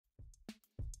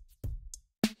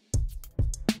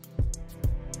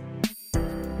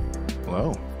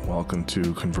Hello, welcome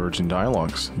to Converging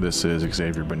Dialogues. This is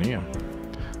Xavier Bonilla.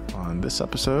 On this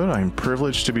episode, I'm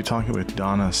privileged to be talking with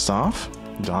Danna Staaf.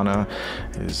 Danna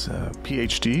is a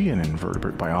PhD in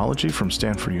invertebrate biology from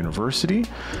Stanford University,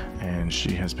 and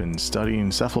she has been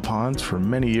studying cephalopods for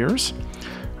many years.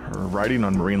 Her writing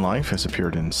on marine life has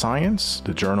appeared in Science,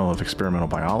 the Journal of Experimental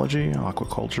Biology,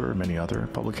 Aquaculture, and many other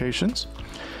publications.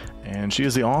 And she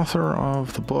is the author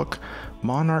of the book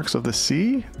Monarchs of the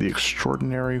Sea, the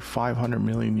extraordinary 500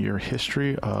 million year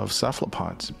history of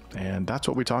cephalopods. And that's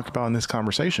what we talk about in this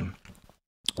conversation.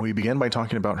 We begin by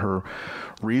talking about her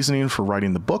reasoning for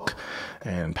writing the book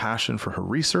and passion for her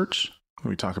research.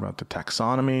 We talk about the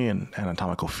taxonomy and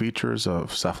anatomical features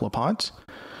of cephalopods.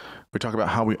 We talk about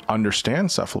how we understand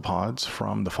cephalopods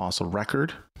from the fossil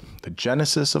record, the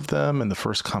genesis of them, and the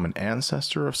first common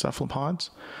ancestor of cephalopods.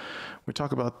 We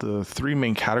talk about the three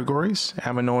main categories: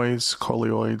 ammonoids,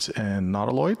 coleoids, and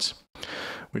nautiloids.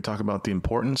 We talk about the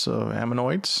importance of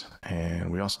ammonoids,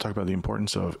 and we also talk about the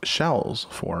importance of shells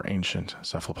for ancient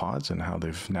cephalopods and how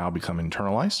they've now become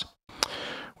internalized.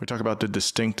 We talk about the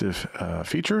distinctive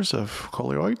features of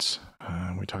coleoids.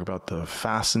 We talk about the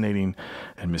fascinating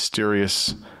and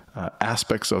mysterious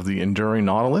aspects of the enduring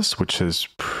nautilus, which has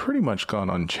pretty much gone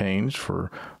unchanged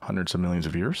for hundreds of millions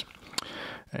of years.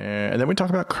 And then we talk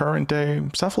about current day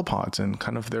cephalopods and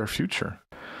kind of their future.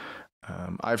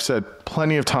 I've said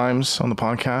plenty of times on the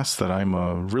podcast that I'm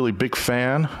a really big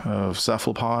fan of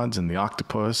cephalopods and the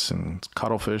octopus and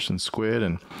cuttlefish and squid.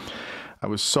 And I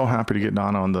was so happy to get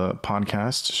Danna on the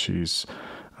podcast. She's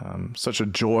such a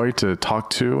joy to talk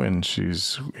to, and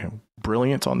she's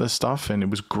brilliant on this stuff. And it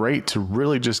was great to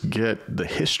really just get the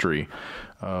history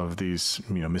of these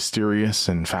mysterious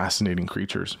and fascinating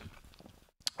creatures.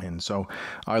 And so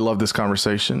I love this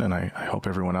conversation, and I hope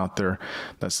everyone out there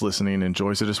that's listening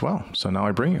enjoys it as well. So now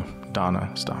I bring you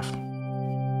Danna Staaf.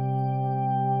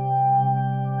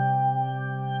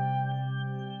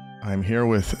 I'm here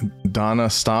with Danna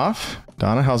Staaf.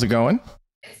 Danna, how's it going?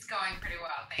 It's going pretty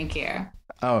well, thank you.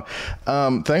 Oh,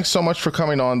 thanks so much for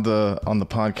coming on the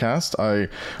podcast. I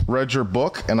read your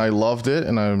book and I loved it,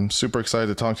 and I'm super excited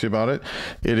to talk to you about it.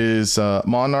 It is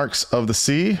Monarchs of the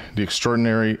Sea, the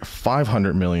extraordinary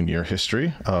 500 million year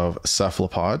history of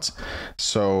cephalopods.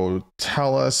 So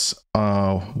tell us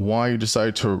why you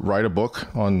decided to write a book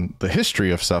on the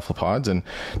history of cephalopods, and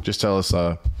just tell us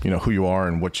who you are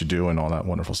and what you do and all that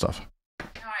wonderful stuff.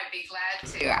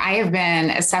 I have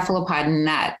been a cephalopod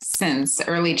nut since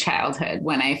early childhood,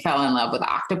 when I fell in love with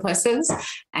octopuses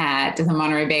at the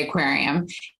Monterey Bay Aquarium,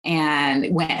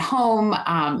 and went home,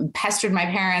 pestered my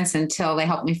parents until they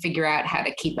helped me figure out how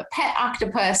to keep a pet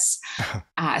octopus.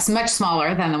 It's much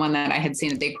smaller than the one that I had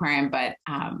seen at the aquarium, but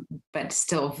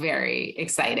still very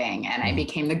exciting. And I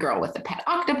became the girl with the pet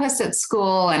octopus at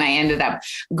school, and I ended up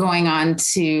going on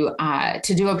to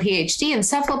do a PhD in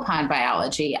cephalopod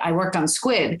biology. I worked on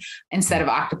squid instead of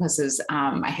octopuses.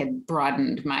 I had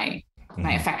broadened my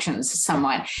affections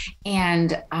somewhat.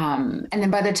 And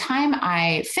then by the time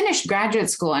I finished graduate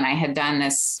school and I had done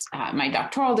this, my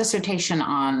doctoral dissertation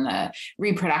on the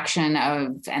reproduction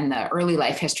of and the early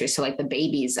life history, so like the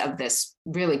babies of this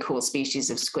really cool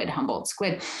species of squid, Humboldt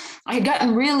squid, I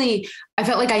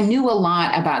felt like I knew a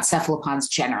lot about cephalopods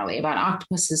generally, about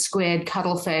octopuses, squid,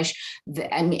 cuttlefish.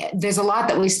 There's a lot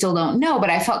that we still don't know,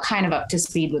 but I felt kind of up to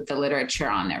speed with the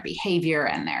literature on their behavior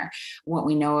and what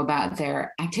we know about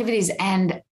their activities.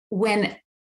 And when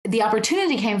the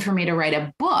opportunity came for me to write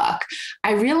a book,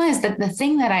 I realized that the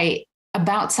thing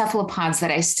about cephalopods that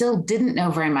I still didn't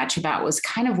know very much about was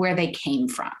kind of where they came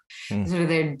from, sort of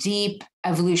their deep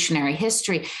evolutionary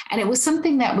history. And it was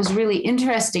something that was really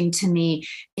interesting to me,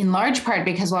 in large part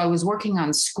because while I was working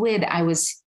on squid, I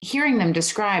was hearing them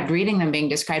reading them being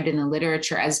described in the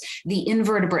literature as the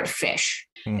invertebrate fish.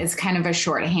 It's kind of a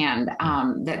shorthand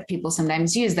that people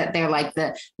sometimes use, that they're like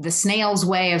the snail's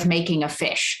way of making a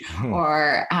fish.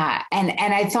 And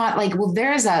I thought, like, well,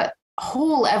 there's a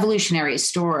whole evolutionary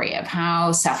story of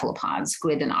how cephalopods,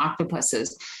 squid, and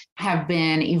octopuses have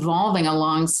been evolving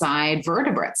alongside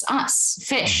vertebrates, us,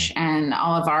 fish, and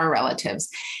all of our relatives.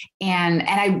 And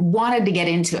I wanted to get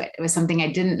into it. It was something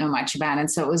I didn't know much about.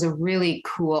 And so it was a really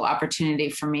cool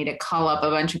opportunity for me to call up a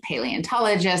bunch of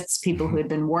paleontologists, people who had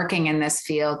been working in this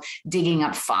field, digging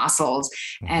up fossils,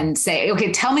 and say,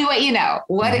 okay, tell me what you know,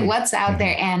 what's out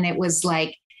there. And it was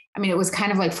like, it was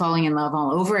kind of like falling in love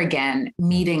all over again,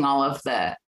 meeting all of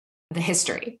the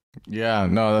history. Yeah,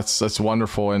 no, that's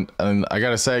wonderful. And I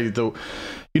got to say,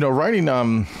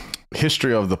 writing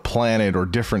history of the planet or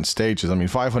different stages. I mean,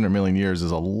 500 million years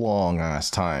is a long ass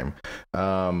time.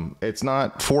 It's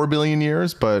not 4 billion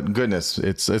years, but goodness,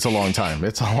 it's a long time.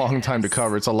 It's a long time to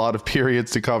cover. It's a lot of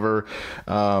periods to cover.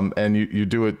 And you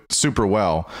do it super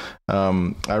well.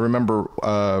 I remember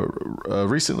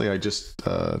recently I just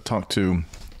talked to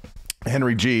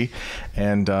Henry G,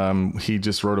 and he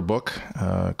just wrote a book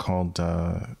called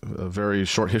A Very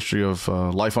Short History of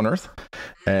Life on Earth.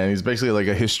 And he's basically like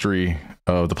a history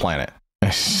of the planet. It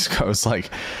just goes like,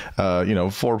 4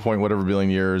 point whatever billion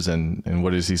years. And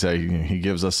what does he say? He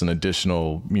gives us an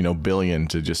additional, billion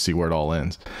to just see where it all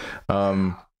ends.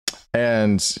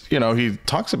 And, he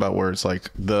talks about where it's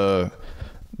like the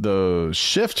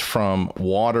shift from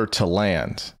water to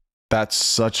land. That's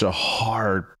such a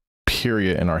hard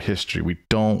period in our history. We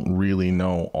don't really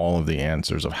know all of the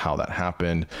answers of how that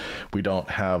happened. We don't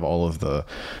have all of the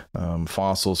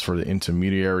fossils for the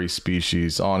intermediary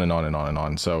species, on and on and on and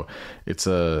on. So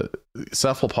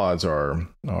cephalopods are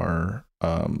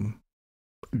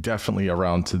definitely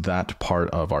around to that part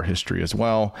of our history as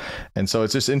well. And so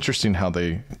it's just interesting how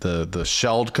the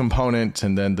shelled component,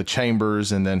 and then the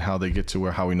chambers, and then how they get to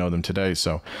how we know them today.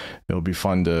 So it'll be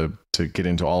fun to get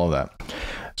into all of that.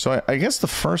 So I guess the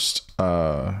first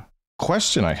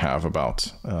question I have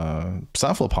about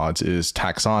cephalopods is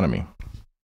taxonomy.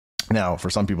 Now, for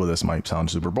some people, this might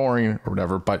sound super boring or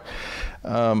whatever, but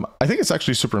I think it's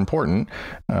actually super important.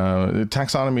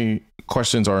 Taxonomy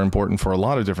questions are important for a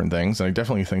lot of different things, and I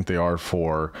definitely think they are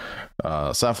for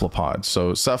cephalopods.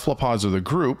 So cephalopods are the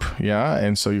group, yeah,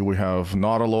 and so we have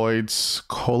nautiloids,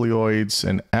 coleoids,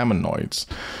 and ammonoids,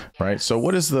 right? So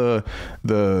what is the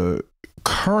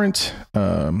current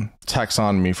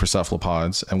taxonomy for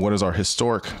cephalopods, and what is our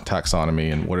historic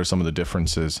taxonomy, and what are some of the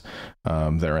differences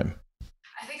therein?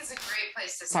 I think it's a great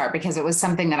place to start, because it was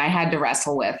something that I had to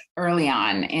wrestle with early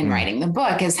on in writing the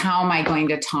book, is how am I going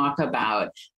to talk about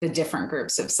the different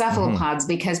groups of cephalopods?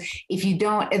 Because if you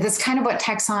don't, that's kind of what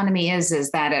taxonomy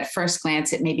is that at first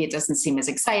glance, it doesn't seem as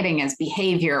exciting as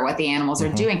behavior or what the animals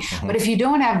are doing. But if you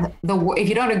don't have if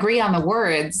you don't agree on the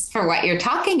words for what you're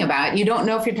talking about, you don't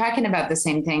know if you're talking about the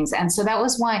same things. And so that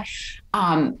was why,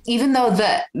 even though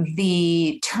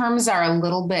the terms are a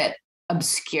little bit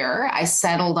obscure, I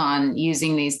settled on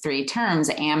using these three terms: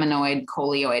 ammonoid,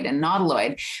 coleoid, and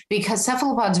nautiloid, because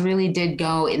cephalopods really did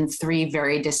go in three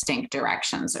very distinct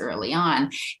directions early on.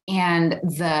 And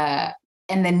the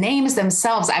names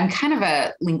themselves, I'm kind of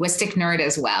a linguistic nerd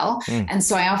as well. And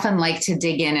so I often like to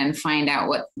dig in and find out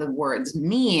what the words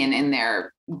mean in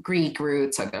their Greek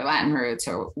roots or their Latin roots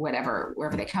or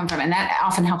wherever they come from. And that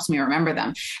often helps me remember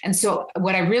them. And so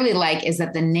what I really like is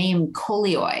that the name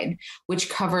coleoid, which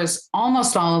covers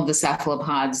almost all of the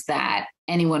cephalopods that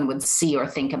anyone would see or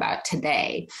think about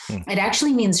today, it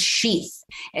actually means sheath.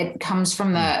 It comes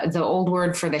from the old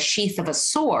word for the sheath of a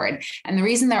sword. And the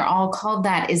reason they're all called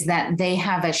that is that they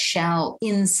have a shell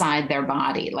inside their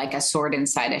body, like a sword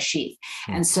inside a sheath.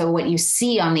 And so what you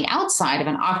see on the outside of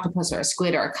an octopus or a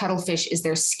squid or a cuttlefish is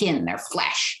their skin, their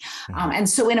flesh. And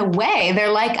so in a way,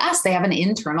 they're like us. They have an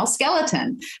internal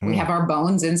skeleton. We have our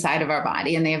bones inside of our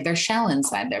body, and they have their shell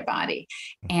inside their body.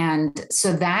 And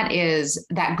so that is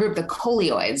that group, the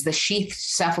coleoids, the sheath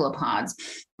cephalopods.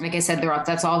 Like I said,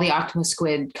 that's all the octopus,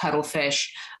 squid,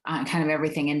 cuttlefish, kind of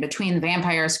everything in between, the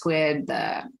vampire squid,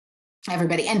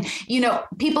 everybody. And,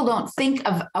 people don't think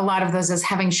of a lot of those as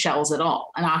having shells at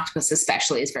all. An octopus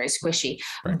especially is very squishy,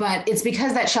 but it's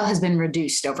because that shell has been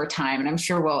reduced over time. And I'm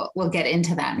sure we'll get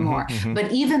into that more.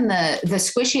 But even the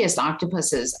squishiest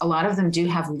octopuses, a lot of them do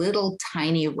have little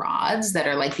tiny rods that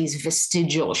are like these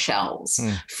vestigial shells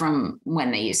from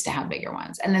when they used to have bigger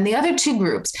ones. And then the other two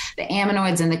groups, the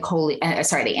ammonoids and the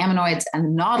ammonoids and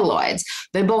the nautiloids,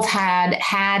 they both had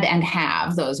and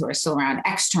have, those who are still around,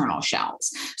 external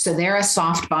shells. So they're a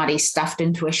soft body stuffed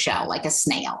into a shell like a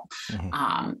snail.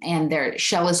 And their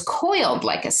shell is coiled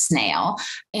like a snail.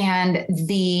 And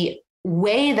the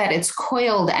way that it's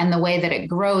coiled and the way that it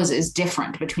grows is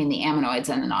different between the ammonoids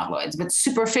and the nautiloids. But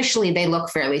superficially, they look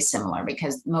fairly similar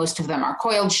because most of them are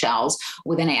coiled shells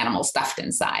with an animal stuffed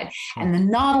inside. And the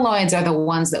nautiloids are the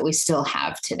ones that we still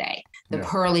have today. The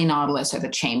pearly nautilus or the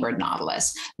chambered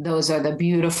nautilus. Those are the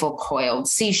beautiful coiled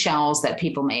seashells that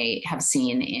people may have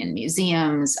seen in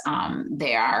museums.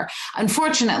 They are,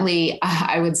 unfortunately,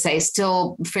 I would say,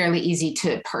 still fairly easy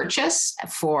to purchase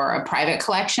for a private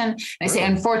collection. And I say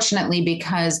unfortunately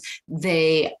because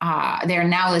they are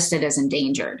now listed as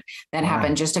endangered. That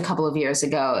happened just a couple of years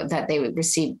ago, that they would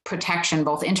receive protection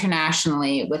both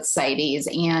internationally with CITES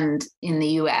and in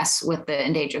the US with the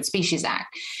Endangered Species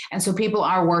Act. And so people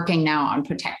are working now now on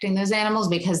protecting those animals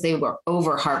because they were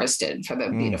over harvested for the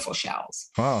beautiful shells.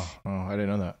 Wow. Oh, I didn't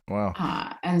know that. Wow.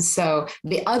 And so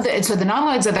the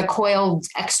nautiloids are the coiled,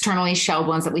 externally shelled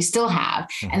ones that we still have.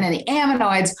 And then the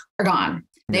ammonoids are gone.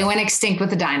 They went extinct with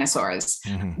the dinosaurs,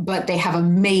 but they have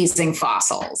amazing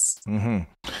fossils.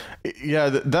 Yeah,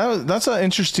 that's an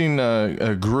interesting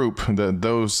group.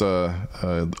 Those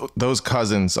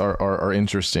cousins are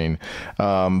interesting.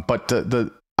 But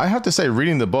I have to say,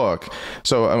 reading the book,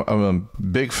 so I'm a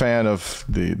big fan of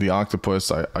the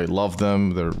octopus. I love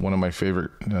them. They're one of my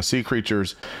favorite sea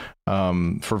creatures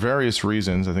for various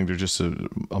reasons. I think they're just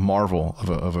a marvel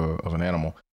of an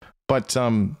animal. But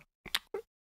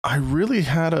I really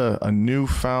had a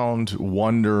newfound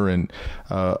wonder and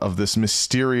of this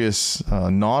mysterious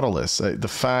nautilus. The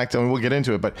fact, I mean, we'll get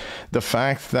into it, but the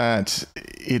fact that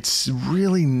it's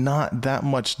really not that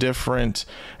much different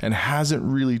and hasn't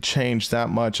really changed that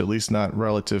much, at least not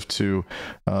relative to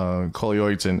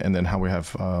coleoids and then how we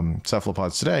have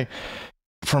cephalopods today.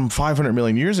 From 500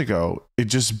 million years ago, it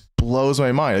just blows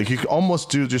my mind. Like, you could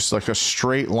almost do just like a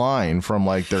straight line from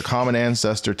like their common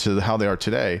ancestor to how they are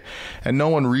today, and no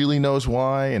one really knows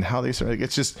why and how they started. Like,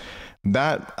 it's just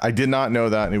that I did not know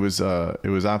that, and it was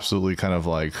absolutely kind of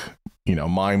like, you know,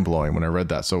 mind blowing when I read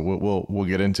that. So we'll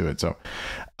get into it. So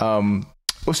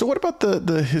what about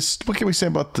what can we say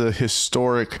about the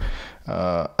historic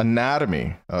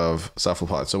anatomy of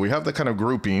cephalopods? So we have the kind of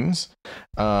groupings.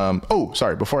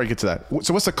 Before I get to that,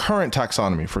 so what's the current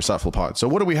taxonomy for cephalopods? So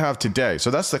what do we have today? So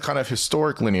that's the kind of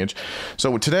historic lineage.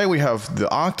 So today we have the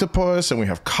octopus, and we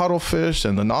have cuttlefish,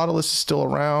 and the nautilus is still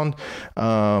around.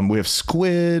 We have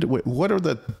squid. What are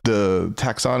the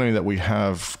taxonomy that we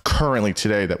have currently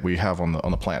today that we have on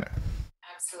the planet?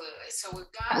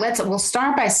 So we'll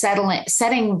start by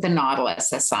setting the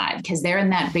nautilus aside, because they're in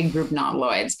that big group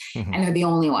nautiloids, and they're the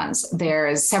only ones.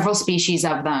 There's several species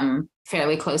of them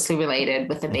fairly closely related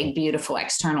with the big, beautiful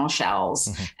external shells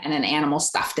and an animal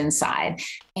stuffed inside.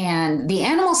 And the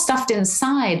animal stuffed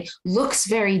inside looks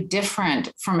very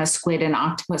different from a squid and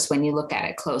octopus when you look at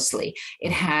it closely.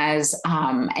 It has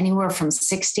anywhere from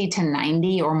 60 to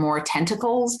 90 or more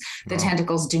tentacles. The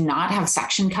tentacles do not have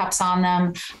suction cups on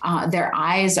them. Their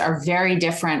eyes are very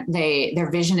different. Their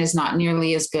vision is not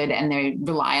nearly as good, and they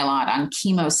rely a lot on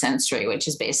chemosensory, which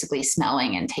is basically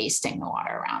smelling and tasting the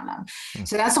water around them.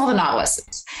 So that's all the nautiluses.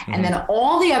 And then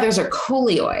all the others are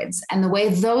coleoids. And the way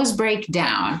those break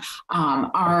down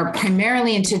are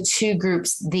primarily into two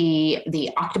groups, the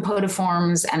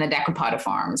octopodiforms and the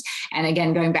decapodiforms. And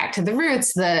again, going back to the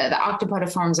roots, the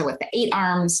octopodiforms are with the 8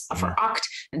 arms for oct,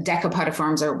 and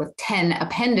decapodiforms are with 10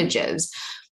 appendages.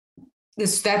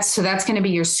 That's going to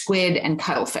be your squid and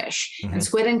cuttlefish. And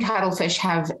squid and cuttlefish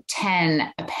have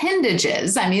 10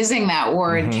 appendages. I'm using that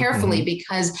word carefully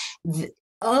because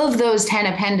of those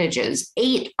 10 appendages,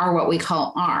 8 are what we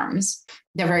call arms.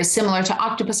 They're very similar to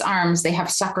octopus arms. They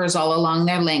have suckers all along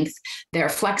their length. They're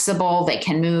flexible. They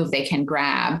can move. They can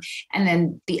grab. And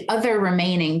then the other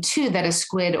remaining 2 that a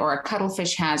squid or a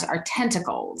cuttlefish has are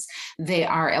tentacles. They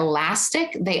are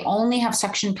elastic. They only have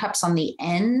suction cups on the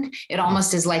end. It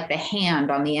almost is like the hand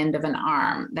on the end of an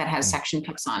arm that has suction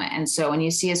cups on it. And so when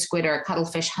you see a squid or a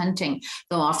cuttlefish hunting,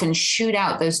 they'll often shoot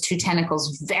out those 2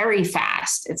 tentacles very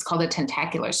fast. It's called a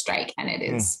tentacular strike, and it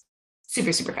is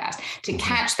super, super fast to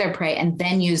catch their prey, and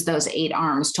then use those 8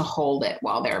 arms to hold it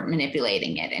while they're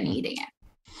manipulating it and eating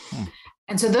it.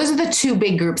 And so those are the 2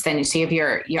 big groups. Then you see if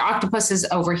your octopuses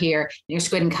over here, your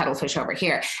squid and cuttlefish over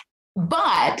here.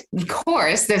 But of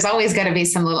course, there's always got to be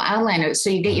some little outliners. So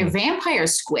you get your vampire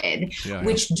squid,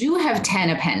 which do have 10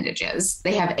 appendages.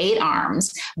 They have 8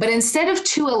 arms, but instead of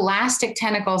 2 elastic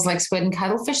tentacles like squid and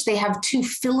cuttlefish, they have 2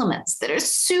 filaments that are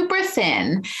super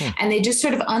thin, and they just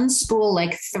sort of unspool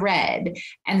like thread.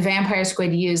 And vampire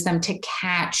squid use them to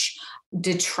catch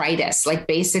detritus, like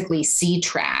basically sea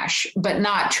trash, but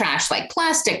not trash like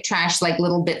plastic trash, like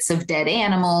little bits of dead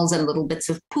animals and little bits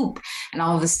of poop and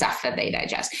all of the stuff that they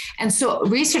digest. And so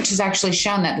research has actually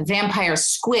shown that vampire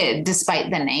squid,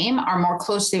 despite the name, are more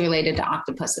closely related to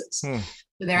octopuses.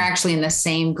 They're actually in the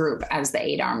same group as the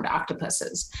 8-armed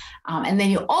octopuses. And then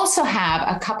you also have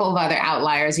a couple of other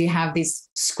outliers. You have these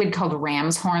squid called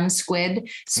ram's horn squid,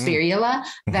 spirula,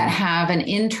 that have an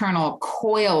internal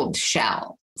coiled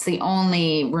shell. It's the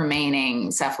only remaining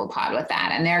cephalopod with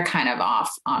that, and they're kind of off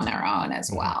on their own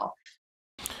as well.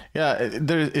 Yeah,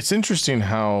 it's interesting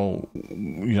how,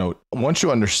 once you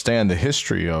understand the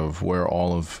history of where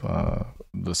all of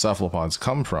the cephalopods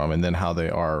come from, and then how they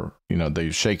are, they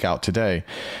shake out today.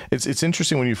 It's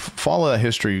interesting when you follow that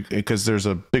history, because there's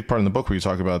a big part in the book where you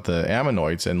talk about the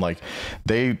ammonoids, and like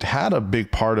they had a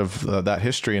big part of that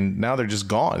history, and now they're just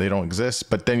gone. They don't exist.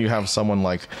 But then you have someone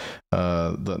like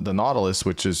the nautilus,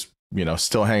 which is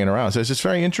still hanging around. So it's just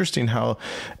very interesting how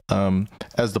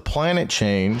as the planet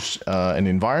changed and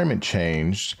environment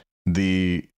changed,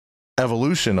 the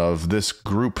evolution of this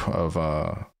group of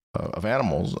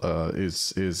animals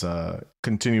is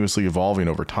continuously evolving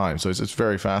over time. So it's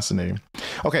very fascinating.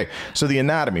 Okay, so the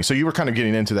anatomy. So you were kind of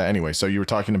getting into that anyway. So you were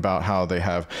talking about how they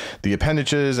have the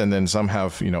appendages, and then some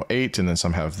have 8, and then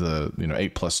some have the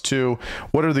 8 plus 2.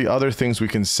 What are the other things we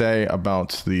can say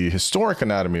about the historic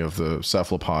anatomy of the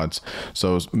cephalopods?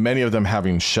 So many of them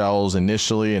having shells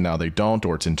initially, and now they don't,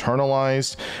 or it's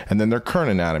internalized. And then their current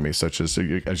anatomy, such as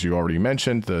you already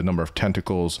mentioned, the number of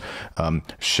tentacles,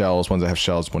 shells, ones that have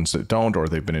shells, ones that don't, or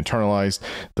they've been internalized,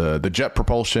 the jet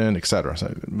propulsion, etc. So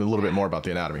a little bit more about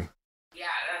the anatomy. Yeah,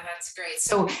 that's great.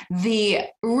 So the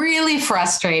really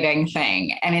frustrating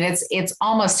thing, I mean, it's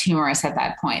almost humorous at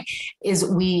that point, is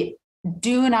we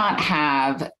do not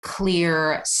have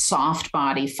clear soft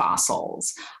body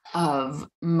fossils of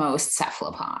most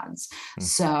cephalopods.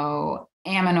 So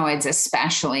ammonoids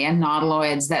especially, and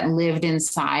nautiloids that lived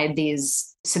inside these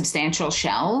substantial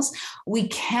shells, we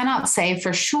cannot say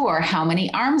for sure how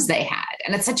many arms they had.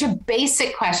 And it's such a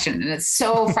basic question, and it's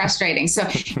so frustrating. So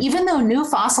even though new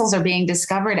fossils are being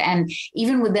discovered, and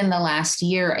even within the last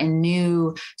year, a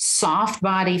new soft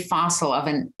body fossil of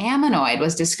an ammonoid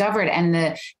was discovered. And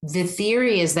the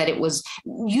theory is that it was,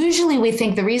 usually we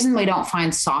think the reason we don't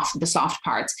find the soft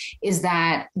parts is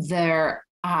that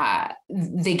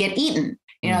they get eaten.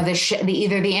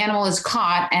 Either the animal is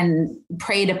caught and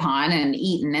preyed upon and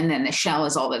eaten, and then the shell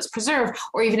is all that's preserved,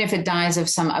 or even if it dies of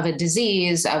a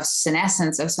disease, of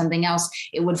senescence, of something else,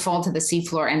 it would fall to the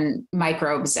seafloor, and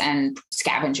microbes and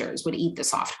scavengers would eat the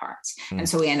soft parts. And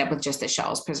so we end up with just the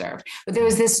shells preserved. But there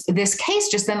was this case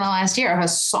just in the last year of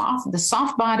the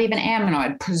soft body of an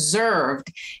ammonoid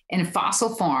preserved in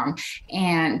fossil form,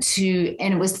 and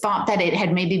it was thought that it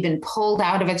had maybe been pulled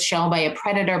out of its shell by a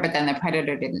predator, but then the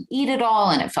predator didn't eat it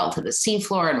all, and it fell to the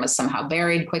seafloor and was somehow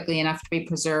buried quickly enough to be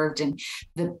preserved. And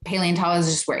the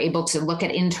paleontologists were able to look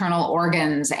at internal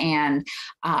organs and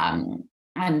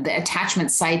the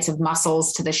attachment sites of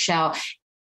muscles to the shell,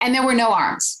 and there were no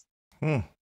arms.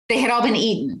 They had all been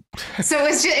eaten. So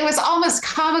it was almost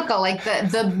comical. Like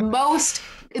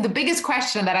the biggest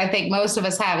question that I think most of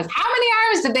us have is, how many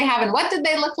arms did they have and what did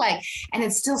they look like? And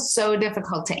it's still so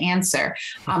difficult to answer.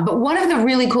 But one of the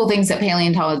really cool things that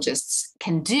paleontologists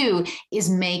can do is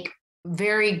make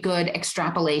very good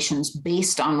extrapolations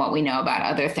based on what we know about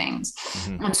other things.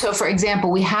 And so, for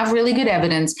example, we have really good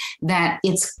evidence that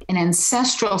it's an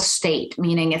ancestral state,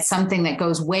 meaning it's something that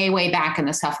goes way, way back in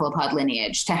the cephalopod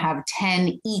lineage, to have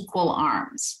 10 equal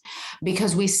arms.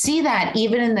 Because we see that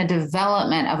even in the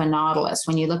development of a nautilus,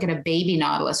 when you look at a baby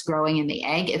nautilus growing in the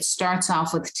egg, it starts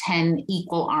off with 10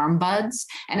 equal arm buds,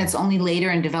 and it's only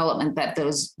later in development that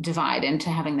those divide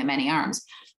into having the many arms.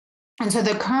 And so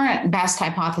the current best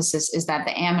hypothesis is that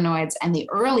the ammonoids and the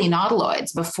early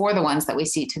nautiloids, before the ones that we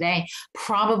see today,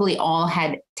 probably all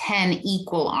had 10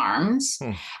 equal arms.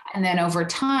 And then over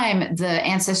time, the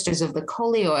ancestors of the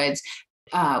coleoids,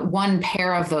 one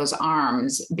pair of those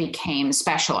arms became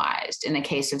specialized. In the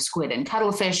case of squid and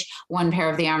cuttlefish, one pair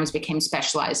of the arms became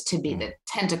specialized to be the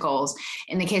tentacles.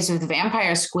 In the case of the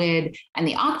vampire squid and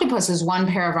the octopuses, one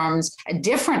pair of arms, a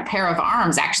different pair of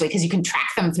arms, actually, because you can track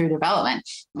them through development,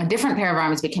 a different pair of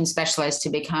arms became specialized to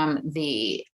become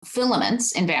the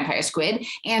filaments in vampire squid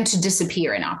and to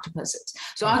disappear in octopuses.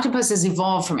 So octopuses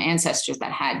evolved from ancestors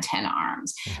that had 10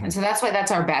 arms. And so that's why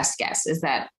that's our best guess, is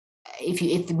that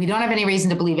if we don't have any reason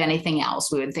to believe anything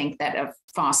else, we would think that a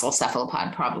fossil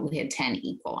cephalopod probably had 10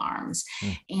 equal arms.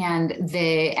 And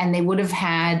they would have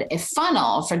had a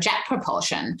funnel for jet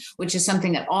propulsion, which is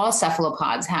something that all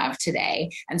cephalopods have today.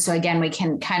 And so again, we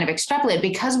can kind of extrapolate,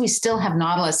 because we still have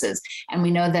nautiluses, and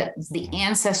we know that the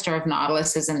ancestor of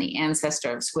nautiluses and the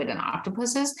ancestor of squid and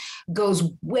octopuses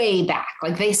goes way back.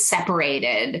 Like, they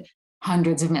separated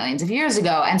hundreds of millions of years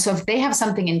ago. And so if they have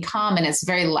something in common, it's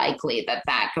very likely that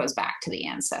that goes back to the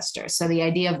ancestor. So the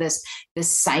idea of this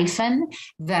siphon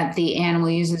that the animal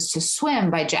uses to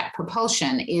swim by jet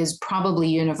propulsion is probably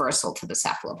universal to the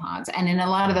cephalopods. And in a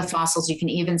lot of the fossils, you can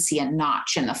even see a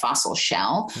notch in the fossil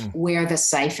shell where the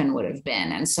siphon would have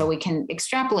been. And so we can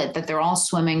extrapolate that they're all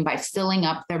swimming by filling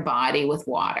up their body with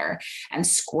water and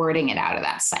squirting it out of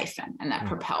that siphon, and that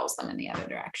propels them in the other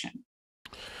direction.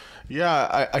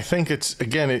 Yeah, I think it's,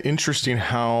 again, interesting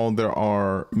how there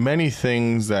are many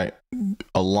things that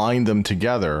align them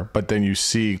together, but then you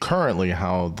see currently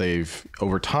how they've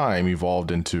over time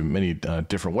evolved into many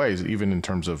different ways, even in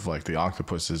terms of like the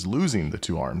octopus is losing the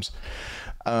two arms.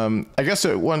 I guess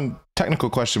one technical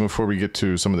question before we get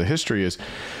to some of the history is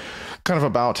kind of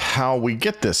about how we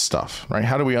get this stuff, right?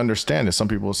 How do we understand it? Some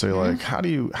people will say like, how do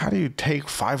you take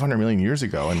 500 million years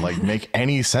ago and like make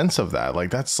any sense of that?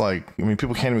 Like, that's like, I mean,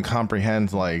 people can't even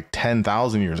comprehend like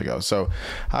 10,000 years ago. So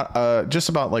just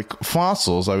about like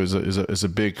fossils, is a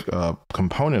big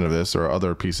component of this. There are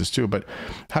other pieces too, but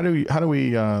how do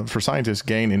we for scientists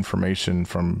gain information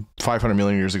from 500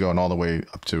 million years ago and all the way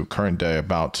up to current day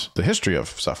about the history of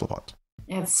cephalopods?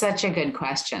 It's such a good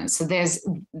question. So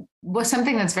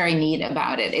something that's very neat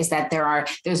about it is that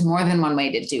there's more than one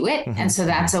way to do it. Mm-hmm. And so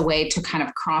that's a way to kind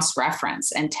of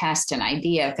cross-reference and test an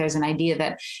idea. If there's an idea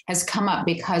that has come up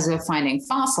because of finding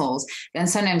fossils, then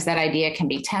sometimes that idea can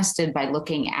be tested by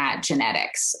looking at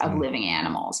genetics of living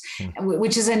animals,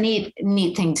 which is a neat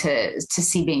thing to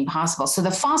see being possible. So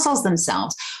the fossils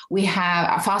themselves,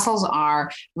 fossils are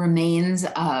remains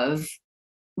of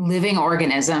living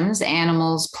organisms,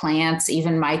 animals, plants,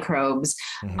 even microbes,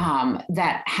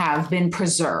 that have been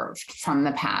preserved from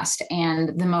the past.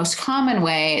 And the most common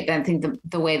way, I think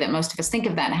the way that most of us think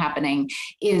of that happening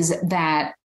is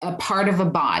that a part of a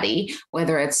body,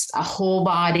 whether it's a whole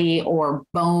body or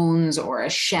bones or a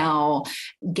shell,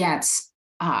 gets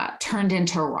turned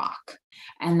into rock.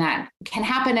 And that can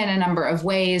happen in a number of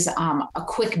ways. A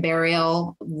quick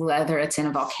burial, whether it's in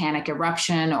a volcanic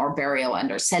eruption or burial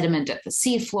under sediment at the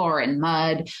seafloor, in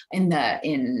mud,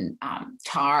 in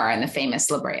tar, and the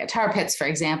famous La Brea tar pits, for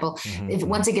example.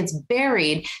 Once it gets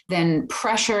buried, then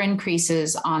pressure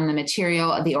increases on the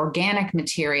material, the organic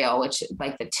material, which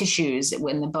like the tissues,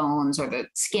 when the bones or the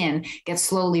skin gets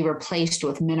slowly replaced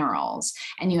with minerals.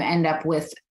 And you end up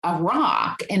with a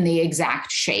rock in the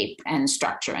exact shape and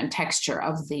structure and texture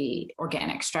of the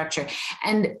organic structure.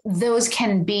 And those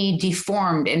can be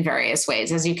deformed in various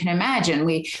ways. As you can imagine,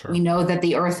 we know that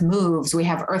the earth moves, we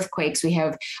have earthquakes, we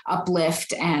have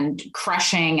uplift and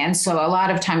crushing. And so a lot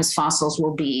of times fossils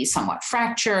will be somewhat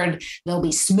fractured, they'll be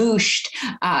smooshed,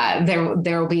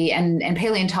 there will be, and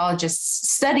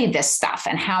paleontologists study this stuff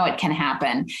and how it can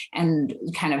happen and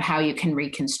kind of how you can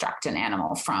reconstruct an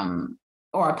animal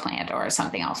or a plant or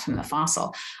something else from the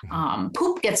fossil.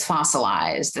 Poop gets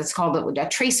fossilized. It's called a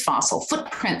trace fossil.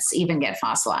 Footprints even get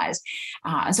fossilized.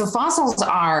 And so fossils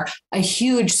are a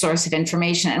huge source of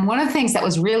information. And one of the things that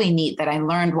was really neat that I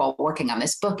learned while working on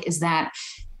this book is that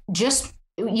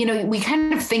we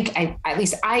kind of think, at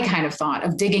least I kind of thought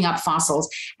of digging up fossils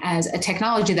as a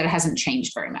technology that hasn't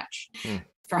changed very much.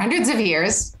 For hundreds of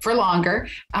years, for longer,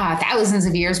 thousands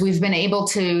of years, we've been able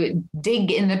to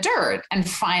dig in the dirt and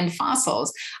find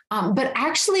fossils. But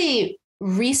actually,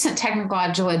 recent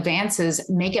technological advances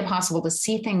make it possible to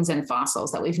see things in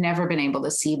fossils that we've never been able to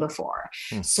see before.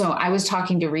 So I was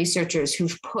talking to researchers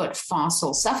who've put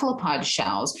fossil cephalopod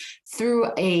shells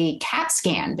through a CAT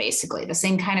scan, basically, the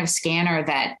same kind of scanner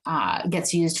that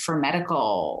gets used for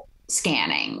medical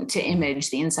scanning to image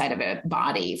the inside of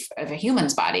a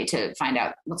human's body to find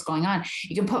out what's going on.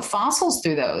 You can put fossils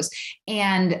through those,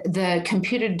 and the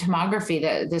computed tomography,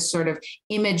 this sort of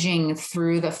imaging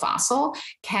through the fossil,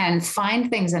 can find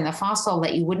things in the fossil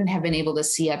that you wouldn't have been able to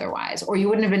see otherwise, or you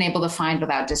wouldn't have been able to find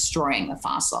without destroying the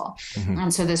fossil.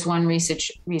 And so this one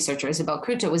researcher, Isabel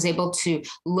Cruta, was able to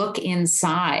look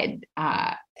inside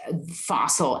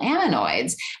fossil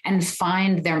ammonoids and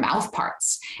find their mouth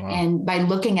parts. Wow. And by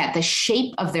looking at the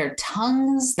shape of their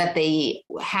tongues that they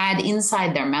had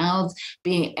inside their mouths,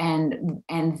 and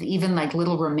even like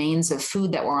little remains of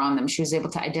food that were on them, she was able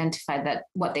to identify that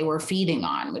what they were feeding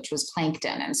on, which was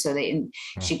plankton. And so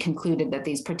she concluded that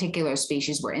these particular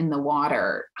species were in the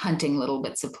water hunting little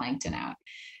bits of plankton out.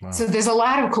 Wow. So there's a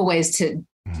lot of cool ways to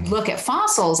look at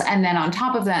fossils. And then on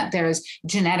top of that, there's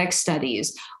genetic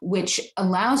studies, which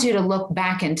allows you to look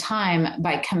back in time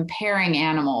by comparing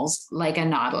animals like a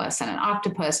nautilus and an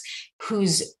octopus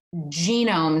whose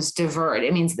genomes diverge.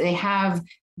 It means they have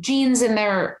genes in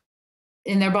their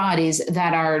bodies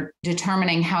that are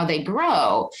determining how they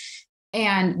grow.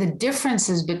 And the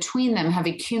differences between them have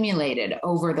accumulated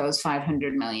over those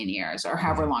 500 million years, or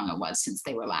however long it was since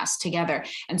they were last together.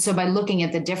 And so by looking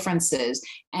at the differences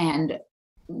and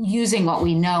using what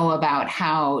we know about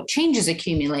how changes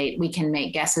accumulate, we can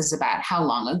make guesses about how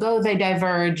long ago they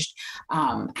diverged,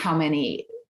 how many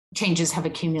changes have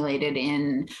accumulated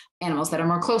in animals that are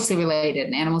more closely related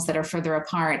and animals that are further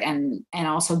apart, and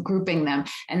also grouping them.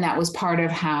 And that was part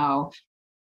of how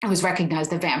it was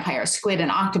recognized that vampire squid and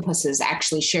octopuses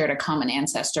actually shared a common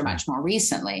ancestor much more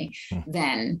recently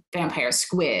than vampire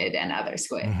squid and other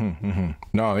squid.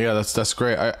 No, yeah, that's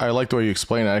great. I like the way you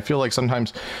explain it. I feel like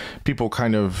sometimes people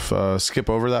kind of skip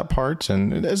over that part,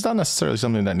 and it's not necessarily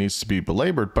something that needs to be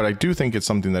belabored, but I do think it's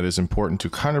something that is important to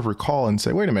kind of recall and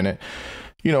say, wait a minute,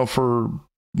 for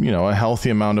a healthy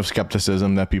amount of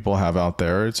skepticism that people have out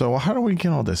there. So, well, how do we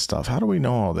get all this stuff? How do we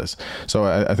know all this? So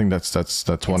I think that's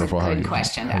wonderful. A good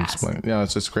question to ask. Explain. Yeah,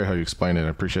 it's great how you explain it. I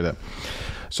appreciate that.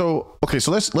 So, okay,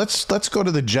 so let's go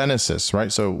to the genesis,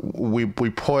 right? So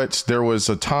there was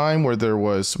a time where there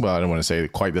was, well, I don't want to say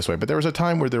it quite this way, but there was a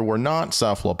time where there were not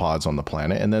cephalopods on the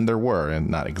planet, and then there were, and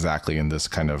not exactly in this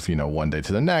kind of, one day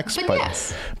to the next, but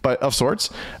yes, but of sorts.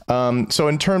 So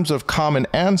in terms of common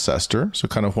ancestor, so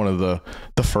kind of one of the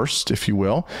first, if you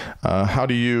will, how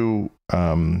do you,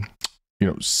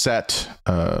 set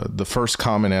the first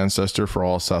common ancestor for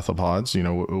all cephalopods? It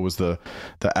was the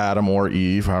Adam or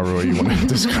Eve, however you want to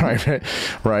describe it,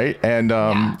 right? And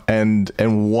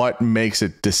and what makes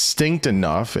it distinct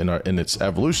enough in its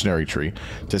evolutionary tree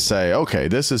to say, okay,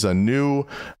 this is a new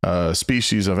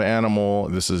species of animal.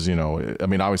 This is,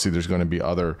 obviously there's going to be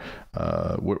other,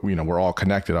 we're all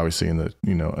connected, obviously, in the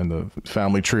in the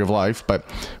family tree of life. But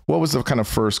what was the kind of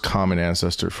first common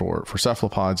ancestor for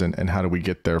cephalopods, and how do we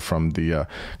get there from the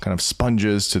kind of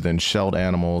sponges to then shelled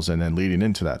animals, and then leading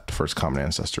into that first common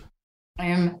ancestor? I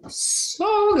am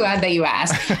so glad that you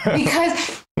asked,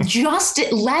 because just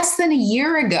less than a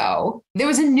year ago, there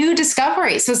was a new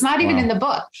discovery. So it's not even in the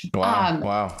book.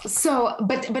 Wow. So,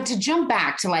 but to jump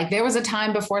back to there was a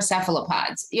time before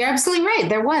cephalopods. You're absolutely right.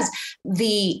 There was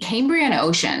the Cambrian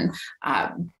Ocean,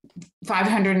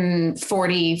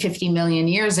 540, 50 million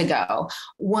years ago,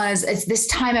 it's this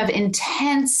time of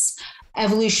intense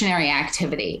evolutionary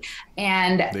activity,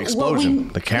 and the explosion,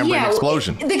 the Cambrian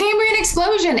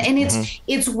explosion. And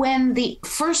it's when the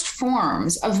first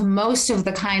forms of most of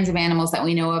the kinds of animals that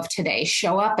we know of today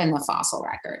show up in the fossil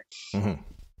record.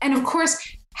 And of course,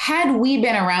 had we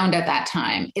been around at that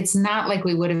time, it's not like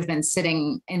we would have been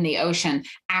sitting in the ocean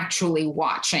actually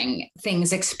watching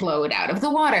things explode out of the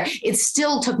water. It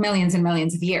still took millions and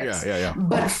millions of years.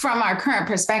 But from our current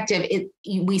perspective,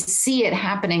 we see it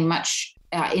happening much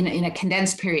in a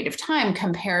condensed period of time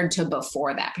compared to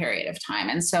before that period of time.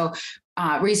 And so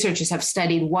researchers have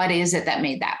studied, what is it that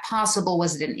made that possible?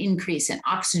 Was it an increase in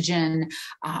oxygen?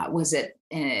 Was it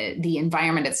the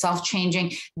environment itself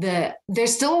changing?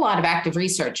 There's still a lot of active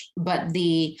research, but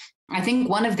I think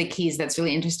one of the keys that's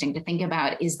really interesting to think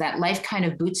about is that life kind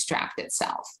of bootstrapped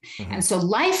itself. And so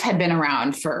life had been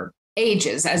around for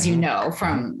ages, as you know,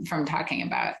 from talking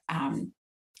about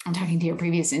I'm talking to your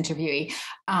previous interviewee,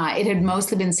 it had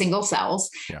mostly been single cells.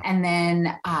 And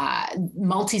then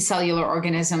multicellular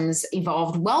organisms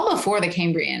evolved well before the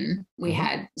Cambrian. We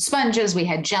had sponges, we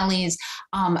had jellies,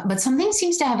 but something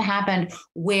seems to have happened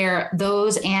where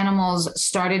those animals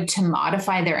started to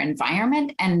modify their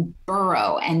environment and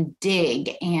burrow and dig,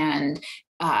 and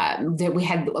that we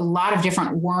had a lot of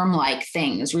different worm-like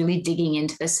things really digging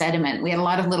into the sediment. We had a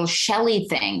lot of little shelly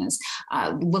things,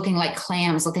 looking like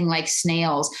clams, looking like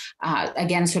snails,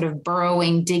 again, sort of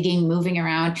burrowing, digging, moving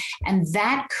around. And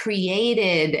that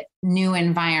created new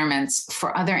environments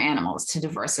for other animals to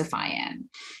diversify in.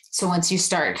 So once you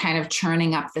start kind of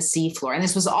churning up the seafloor, and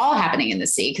this was all happening in the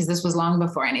sea because this was long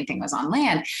before anything was on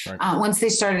land. Right. Once they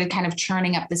started kind of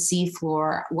churning up the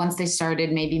seafloor, once they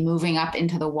started maybe moving up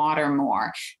into the water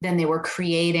more, then they were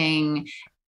creating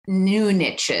new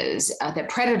niches that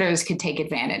predators could take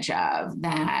advantage of,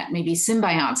 that maybe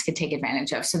symbionts could take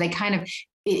advantage of. So they kind of,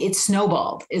 it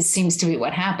snowballed, it seems to be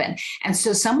what happened. And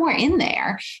so somewhere in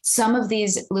there, some of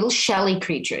these little shelly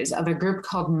creatures of a group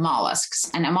called mollusks,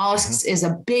 and mollusks is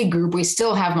a big group. We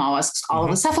still have mollusks. All of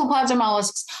the cephalopods are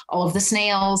mollusks, all of the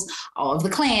snails, all of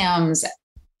the clams.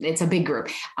 It's a big group.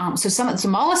 So some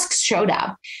mollusks showed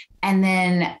up, and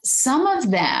then some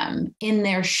of them in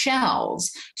their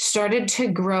shells started to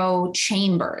grow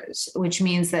chambers, which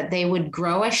means that they would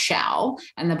grow a shell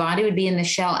and the body would be in the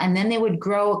shell. And then they would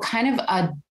grow kind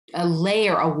of a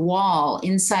layer, a wall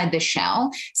inside the shell,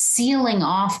 sealing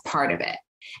off part of it.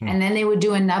 And then they would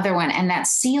do another one. And that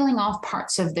sealing off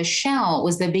parts of the shell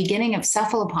was the beginning of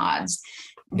cephalopods,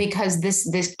 because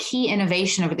this key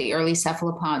innovation of the early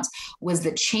cephalopods was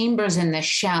the chambers in the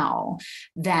shell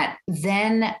that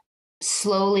then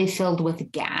slowly filled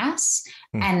with gas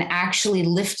and actually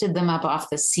lifted them up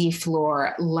off the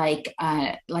seafloor like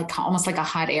almost like a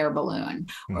hot air balloon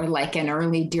or like an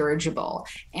early dirigible.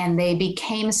 And they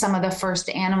became some of the first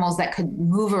animals that could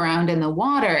move around in the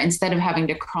water instead of having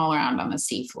to crawl around on the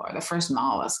seafloor. The first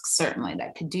mollusks, certainly,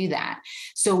 that could do that.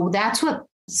 So that's what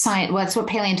that's what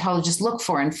paleontologists look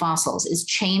for in fossils, is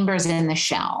chambers in the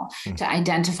shell to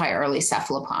identify early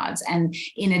cephalopods. And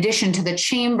in addition to the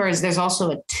chambers, there's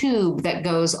also a tube that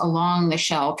goes along the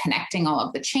shell connecting all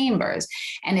of the chambers.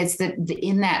 And it's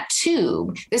in that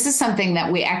tube, this is something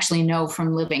that we actually know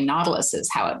from living nautiluses,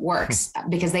 how it works,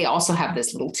 because they also have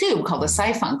this little tube called a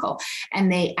siphuncle,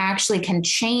 and they actually can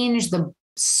change the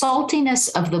saltiness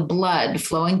of the blood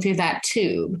flowing through that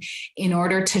tube in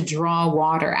order to draw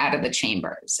water out of the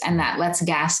chambers, and that lets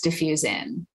gas diffuse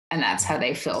in, and that's how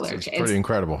they fill their chambers. Pretty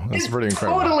incredible. It's pretty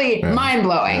incredible. Totally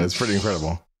mind-blowing. Yeah, it's pretty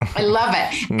incredible. I love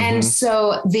it. And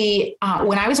so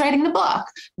when I was writing the book,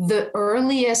 the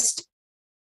earliest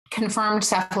confirmed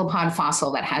cephalopod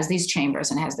fossil that has these chambers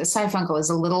and has this siphuncle is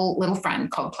a little friend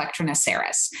called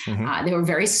Plectronoceras. They were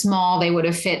very small. They would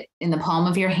have fit in the palm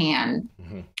of your hand.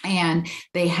 And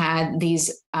they had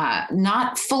these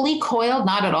not fully coiled,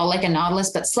 not at all like a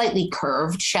nautilus, but slightly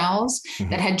curved shells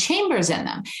that had chambers in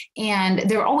them. And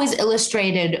they're always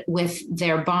illustrated with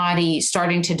their body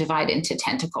starting to divide into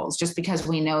tentacles, just because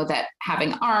we know that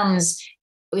having arms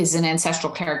is an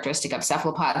ancestral characteristic of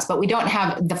cephalopods, but we don't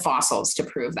have the fossils to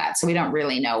prove that. So we don't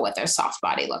really know what their soft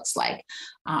body looks like.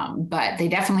 But they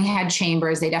definitely had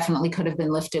chambers. They definitely could have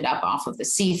been lifted up off of the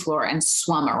seafloor and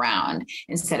swum around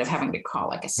instead of having to crawl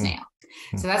like a snail.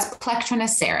 So that's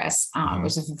Plectronoceras,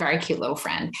 which is a very cute little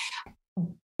friend.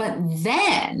 But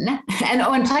then, and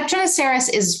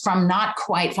Plectronoceras is from not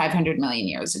quite 500 million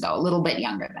years ago, a little bit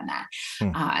younger than that.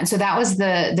 And so that was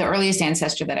the earliest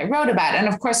ancestor that I wrote about. And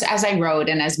of course, as I wrote,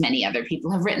 and as many other people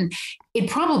have written, it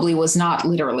probably was not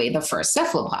literally the first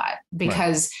cephalopod,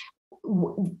 because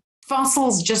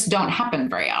fossils just don't happen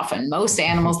very often. Most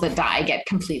animals that die get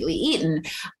completely eaten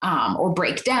or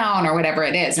break down or whatever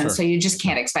it is. And so you just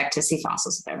can't expect to see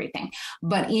fossils of everything.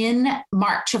 But in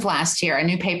March of last year, a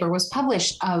new paper was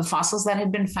published of fossils that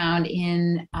had been found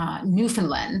in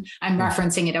Newfoundland. I'm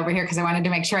referencing it over here because I wanted to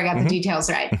make sure I got the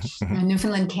details right.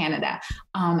 Newfoundland, Canada.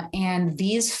 And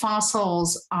these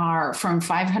fossils are from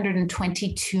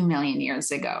 522 million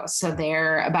years ago. So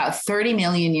they're about 30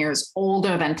 million years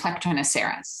older than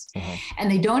Plectronoceras. And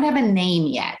they don't have a name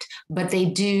yet, but they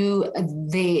do.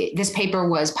 This paper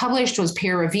was published, was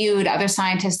peer reviewed. Other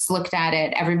scientists looked at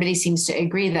it. Everybody seems to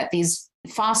agree that these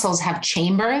fossils have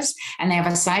chambers and they have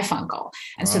a siphuncle.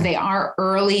 And so they are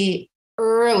early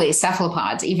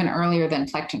cephalopods, even earlier than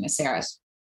Plectronoceras,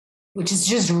 which is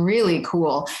just really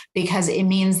cool because it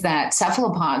means that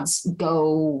cephalopods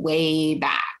go way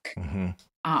back,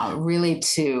 really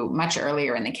to much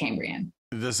earlier in the Cambrian.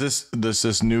 Does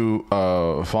this new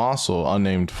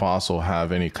unnamed fossil,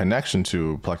 have any connection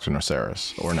to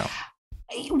Plectronoceras or no?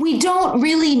 We don't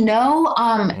really know.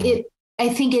 I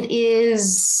think it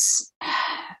is.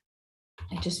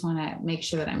 I just want to make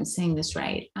sure that I'm saying this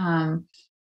right.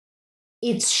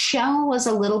 Its shell was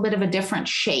a little bit of a different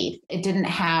shape. It didn't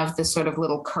have the sort of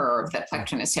little curve that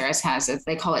Plectronoceras has.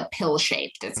 They call it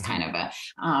pill-shaped. It's kind of a.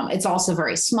 It's also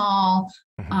very small.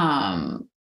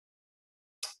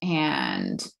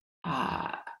 And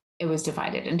it was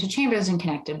divided into chambers and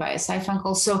connected by a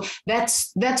siphuncle. So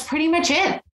that's pretty much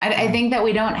it. I think that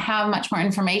we don't have much more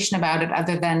information about it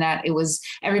other than that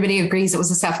everybody agrees it was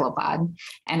a cephalopod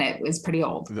and it was pretty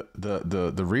old.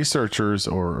 The researchers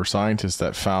or scientists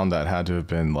that found that had to have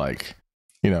been like,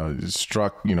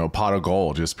 struck, pot of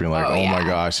gold, just being like, oh my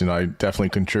gosh, I definitely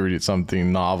contributed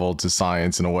something novel to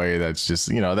science in a way that's just,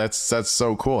 that's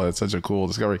so cool. That's such a cool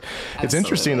discovery. Absolutely. It's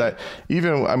interesting that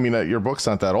even, that your book's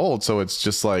not that old. So it's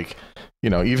just like,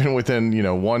 even within,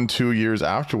 1-2 years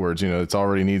afterwards, it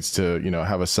already needs to,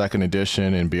 have a second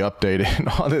edition and be updated and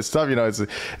all this stuff.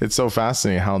 It's so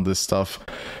fascinating how this stuff,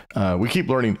 we keep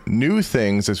learning new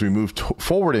things as we move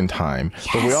forward in time,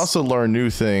 but we also learn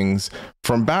new things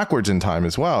from backwards in time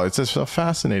as well. It's just a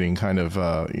fascinating kind of,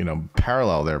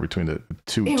 parallel there between the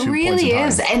two points in time. It really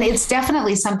is. And it's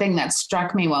definitely something that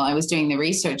struck me while I was doing the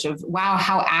research of, wow,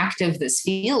 how active this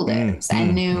field is.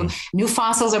 And new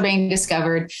fossils are being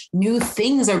discovered. New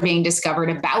things are being discovered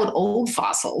about old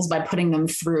fossils by putting them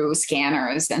through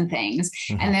scanners and things.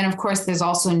 And then, of course, there's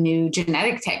also new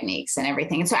genetic techniques and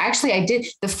everything. And so actually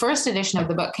the first edition of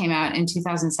the book came out in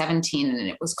 2017, and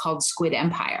it was called Squid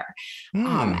Empire.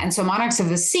 And so Monarchs of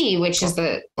the Sea, which is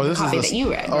the copy that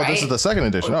you read, right? This is the second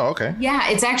edition. Oh, okay. Yeah,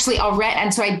 it's actually already,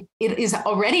 and so it is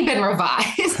already been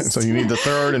revised. So you need the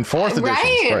third and fourth edition.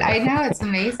 Right. I know, it's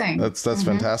amazing. That's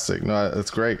fantastic. No,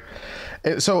 that's great.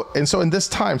 And so in this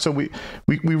time, so we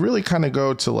really kind of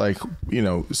go to like,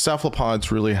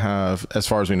 cephalopods really have, as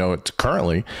far as we know it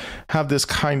currently, have this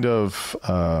kind of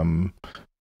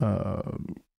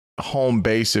home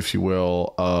base, if you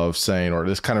will, of saying, or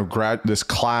this kind of this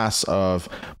class of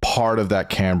part of that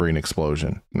Cambrian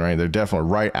explosion, right? They're definitely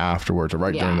right afterwards, or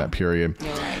right during that period.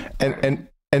 Right.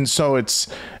 And so is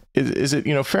it,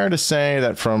 you know, fair to say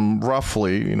that from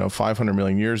roughly, you know, 500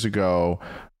 million years ago,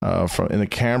 from in the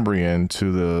Cambrian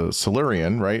to the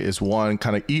Silurian, right, is one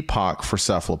kind of epoch for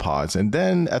cephalopods. And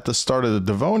then at the start of the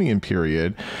Devonian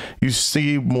period, you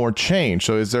see more change.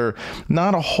 So is there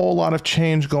not a whole lot of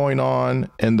change going on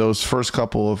in those first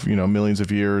couple of, you know, millions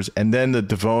of years? And then the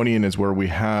Devonian is where we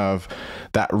have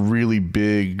that really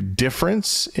big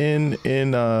difference in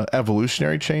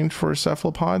evolutionary change for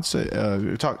cephalopods.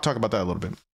 Talk about that a little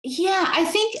bit. Yeah, I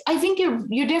think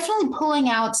you're definitely pulling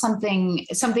out something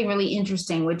really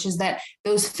interesting, which is that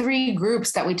those three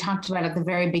groups that we talked about at the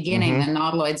very beginning, the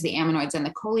nautiloids, the ammonoids, and the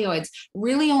coleoids,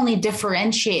 really only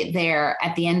differentiate there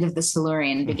at the end of the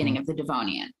Silurian, beginning of the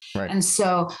Devonian. Right. And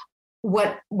so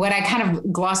what I kind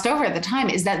of glossed over at the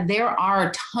time is that there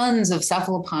are tons of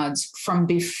cephalopods from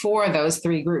before those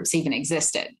three groups even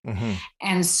existed.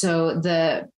 And so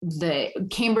the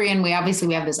Cambrian, we have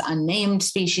this unnamed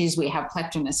species, we have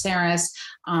Plectronoceras,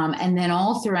 and then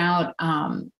all throughout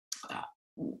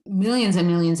millions and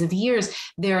millions of years,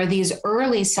 there are these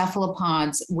early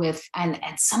cephalopods and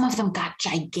some of them got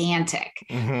gigantic,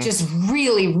 just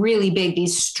really, really big,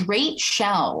 these straight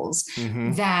shells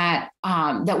that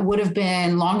would have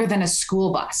been longer than a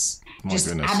school bus.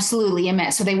 Absolutely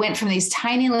immense. So they went from these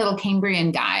tiny little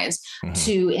Cambrian guys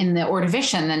to, in the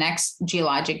Ordovician, the next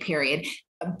geologic period,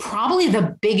 probably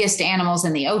the biggest animals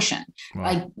in the ocean. Wow.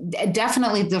 Like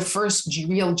definitely the first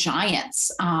real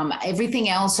giants. Everything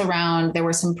else around, there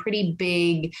were some pretty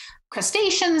big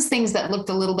crustaceans, things that looked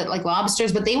a little bit like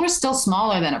lobsters, but they were still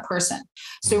smaller than a person.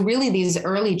 So really these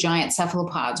early giant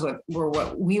cephalopods were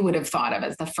what we would have thought of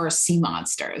as the first sea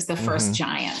monsters, the first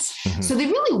giants. So they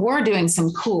really were doing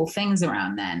some cool things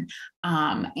around then.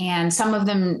 And some of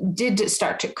them did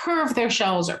start to curve their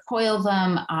shells or coil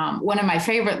them. One of my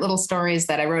favorite little stories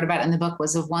that I wrote about in the book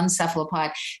was of one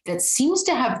cephalopod that seems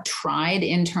to have tried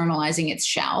internalizing its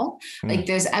shell. Like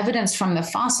there's evidence from the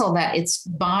fossil that its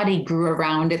body grew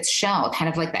around its shell, kind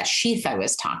of like that sheath I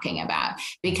was talking about,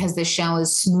 because the shell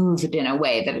is smoothed in a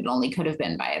way that it only could have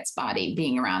been by its body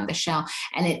being around the shell.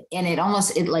 And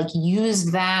it like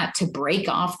used that to break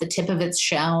off the tip of its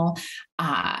shell.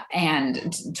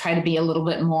 And try to be a little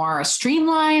bit more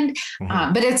streamlined.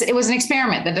 But it was an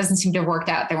experiment that doesn't seem to have worked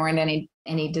out. There weren't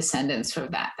any descendants of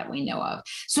that we know of.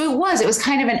 So it was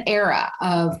kind of an era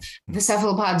of the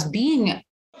cephalopods being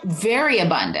very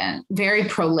abundant, very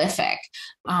prolific,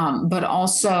 but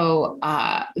also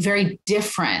very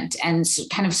different, and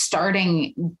kind of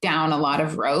starting down a lot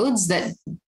of roads that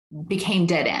became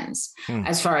dead ends,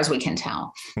 as far as we can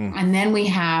tell. And then we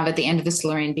have, at the end of the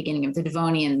Silurian, beginning of the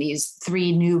Devonian, these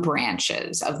three new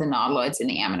branches of the nautiloids and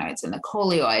the ammonoids and the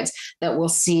coleoids that we'll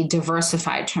see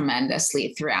diversify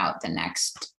tremendously throughout the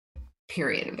next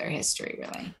period of their history,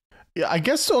 really. Yeah, I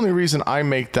guess the only reason I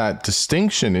make that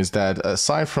distinction is that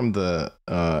aside from the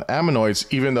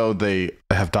ammonoids, even though they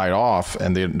have died off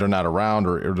and they're not around,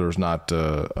 or there's not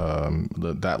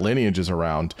that lineage is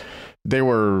around, they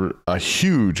were a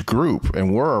huge group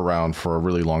and were around for a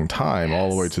really long time,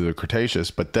 all the way to the Cretaceous.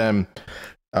 But then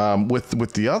with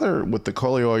the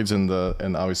coleoids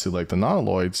and obviously like the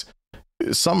nautiloids,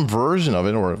 some version of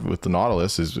it, or with the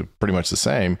nautilus, is pretty much the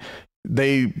same.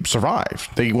 They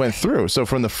survived. They went through. So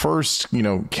from the first,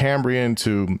 Cambrian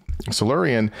to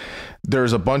Silurian,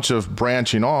 there's a bunch of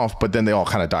branching off, but then they all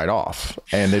kind of died off,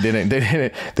 and they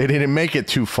didn't make it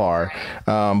too far.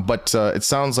 But it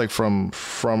sounds like from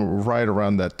right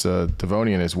around that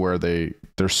Devonian is where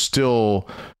there's still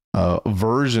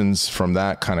versions from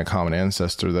that kind of common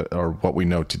ancestor that are what we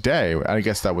know today. I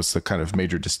guess that was the kind of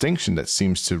major distinction that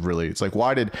seems to really. It's like,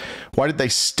 why did they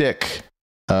stick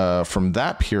from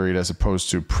that period as opposed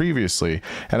to previously?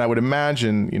 And I would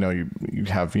imagine, you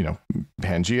have,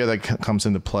 Pangea that comes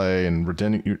into play, and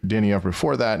Rodinia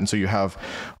before that. And so you have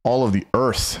all of the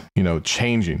earth,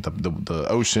 changing, the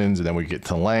oceans, and then we get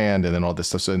to land, and then all this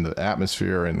stuff in the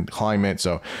atmosphere and climate.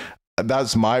 So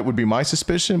would be my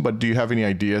suspicion. But do you have any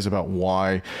ideas about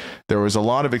why there was a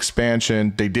lot of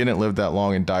expansion, they didn't live that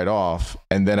long and died off,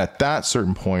 and then at that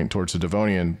certain point towards the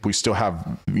Devonian, we still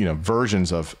have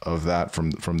versions of that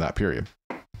from that period?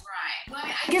 Right. Well,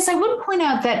 I guess I would point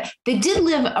out that they did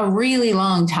live a really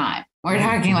long time. We're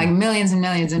talking like millions and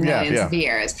millions and millions of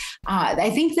years. I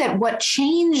think that what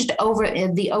changed over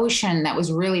the ocean that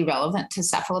was really relevant to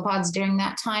cephalopods during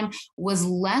that time was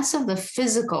less of the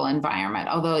physical environment,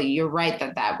 although you're right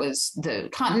that was the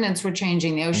continents were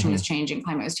changing, the ocean was changing,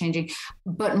 climate was changing,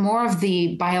 but more of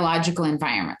the biological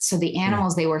environment. So the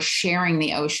animals they were sharing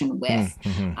the ocean with,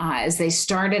 as they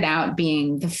started out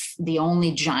being the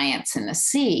only giants in the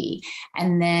sea.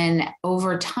 And then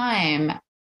over time,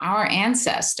 our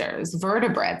ancestors,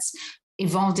 vertebrates,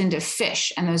 evolved into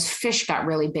fish, and those fish got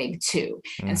really big too.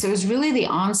 And so it was really the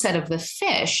onset of the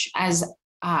fish as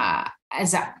I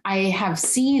have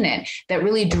seen it, that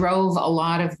really drove a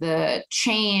lot of the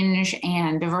change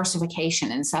and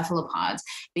diversification in cephalopods,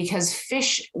 because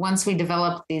fish, once we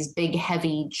developed these big,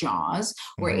 heavy jaws,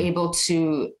 were able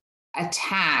to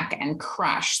attack and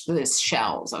crush the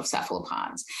shells of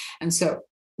cephalopods. And so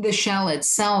the shell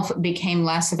itself became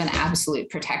less of an absolute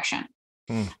protection.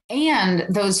 And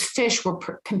those fish were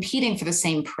competing for the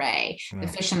same prey. The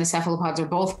fish and the cephalopods are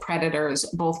both predators,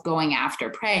 both going after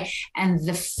prey. And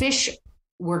the fish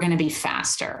were going to be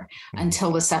faster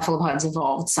until the cephalopods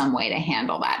evolved some way to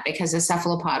handle that, because a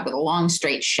cephalopod with a long,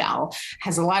 straight shell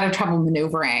has a lot of trouble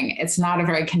maneuvering. It's not a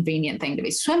very convenient thing to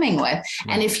be swimming with.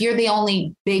 And if you're the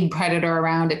only big predator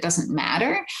around, it doesn't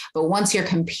matter. But once you're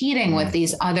competing with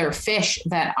these other fish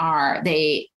that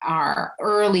are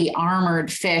early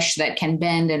armored fish that can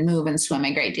bend and move and swim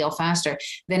a great deal faster,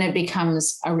 then it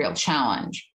becomes a real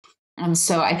challenge. And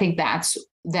so I think that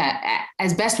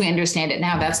as best we understand it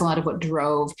now, that's a lot of what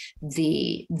drove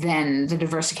the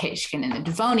diversification in the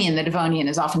Devonian. The Devonian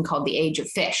is often called the age of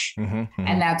fish.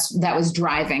 And that was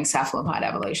driving cephalopod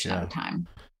evolution at the time.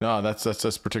 No,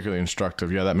 that's particularly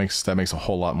instructive. Yeah, that makes a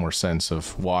whole lot more sense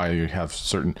of why you have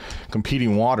certain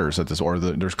competing waters at this, or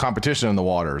there's competition in the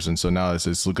waters, and so now it's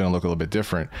going to look a little bit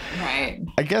different. Right.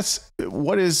 I guess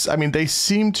they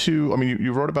seem to.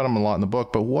 You wrote about them a lot in the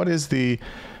book, but what is the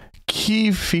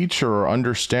key feature or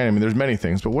understanding? There's many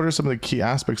things, but what are some of the key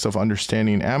aspects of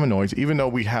understanding ammonoids? Even though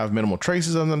we have minimal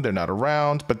traces of them, they're not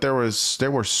around, but there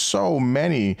were so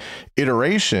many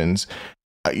iterations.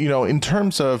 In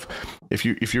terms of if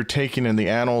you're taking in the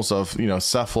annals of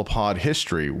cephalopod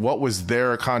history, what was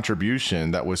their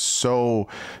contribution that was so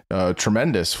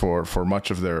tremendous for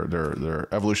much of their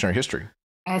evolutionary history?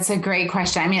 That's a great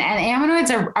question. And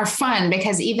ammonoids are fun,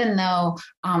 because even though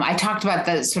I talked about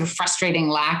the sort of frustrating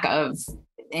lack of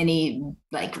any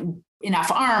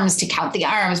enough arms to count the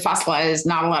arms fossilized,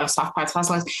 not a lot of soft parts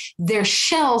fossilized, their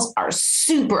shells are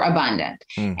super abundant.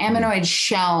 Ammonoid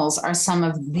shells are some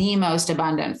of the most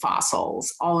abundant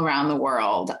fossils all around the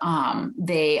world.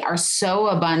 They are so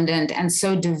abundant and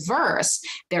so diverse.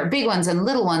 There are big ones and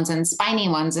little ones and spiny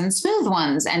ones and smooth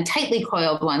ones and tightly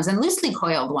coiled ones and loosely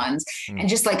coiled ones, and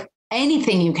just like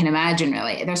anything you can imagine,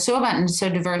 really. They're so abundant and so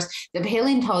diverse that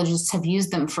paleontologists have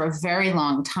used them for a very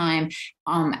long time,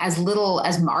 as little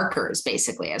as markers,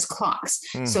 basically, as clocks.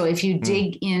 So if you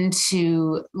dig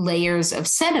into layers of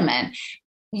sediment,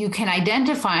 you can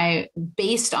identify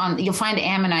you'll find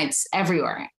ammonites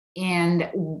everywhere. And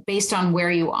based on where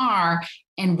you are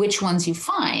and which ones you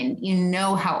find, you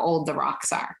know how old the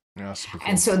rocks are. Yeah, cool.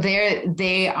 And so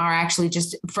they are actually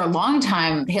just, for a long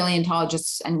time,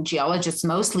 paleontologists and geologists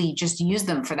mostly just used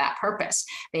them for that purpose.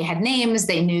 They had names.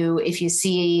 They knew if you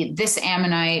see this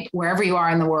ammonite wherever you are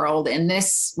in the world in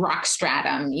this rock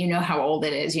stratum, you know how old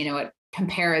it is. It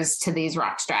compares to these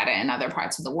rock strata in other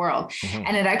parts of the world.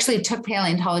 And it actually took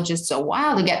paleontologists a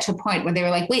while to get to a point where they were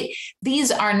like, wait, these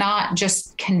are not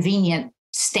just convenient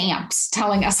stamps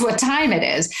telling us what time it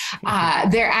is.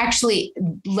 They're actually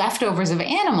leftovers of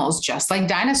animals, just like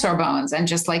dinosaur bones and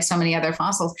just like so many other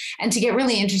fossils. And to get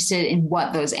really interested in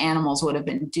what those animals would have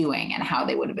been doing and how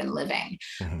they would have been living.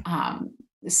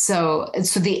 So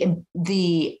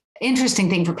the interesting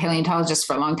thing for paleontologists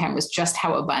for a long time was just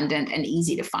how abundant and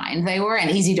easy to find they were, and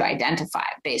easy to identify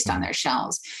based on their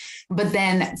shells. But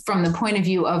then from the point of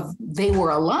view of they were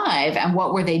alive and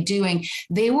what were they doing,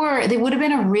 they would have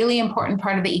been a really important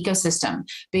part of the ecosystem,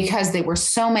 because there were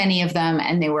so many of them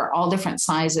and they were all different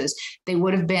sizes. They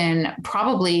would have been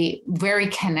probably very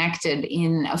connected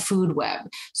in a food web.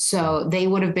 So they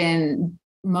would have been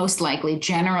most likely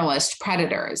generalist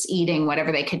predators, eating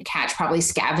whatever they could catch, probably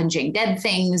scavenging dead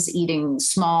things, eating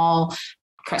small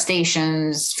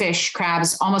crustaceans, fish,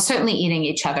 crabs, almost certainly eating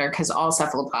each other, because all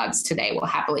cephalopods today will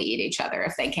happily eat each other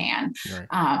if they can.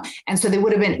 Right. And so they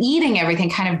would have been eating everything,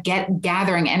 kind of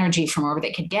gathering energy from wherever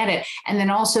they could get it, and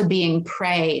then also being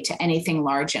prey to anything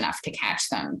large enough to catch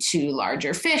them, to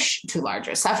larger fish, to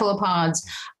larger cephalopods,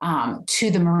 to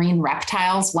the marine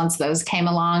reptiles. Once those came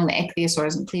along, the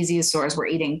ichthyosaurs and plesiosaurs were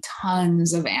eating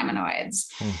tons of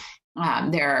ammonoids.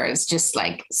 There's just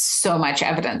like so much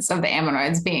evidence of the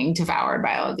ammonoids being devoured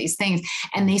by all of these things.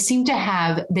 And they seem to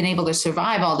have been able to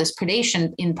survive all this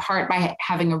predation in part by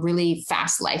having a really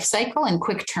fast life cycle and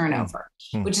quick turnover,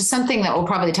 which is something that we'll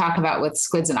probably talk about with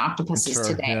squids and octopuses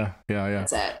today. Yeah.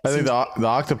 I think the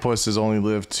octopus has only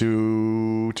lived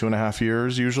 2.5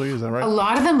 years usually. Is that right? A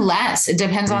lot of them less. It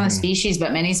depends on the species,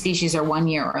 but many species are 1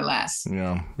 year or less.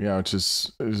 Yeah. Which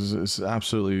is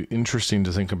absolutely interesting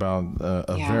to think about.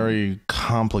 A very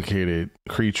complicated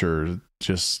creature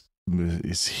just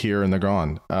is here and they're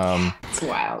gone. It's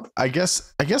wild. I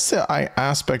guess the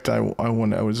aspect I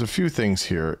want, was a few things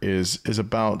here is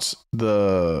about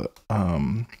the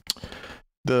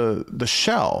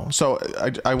shell. So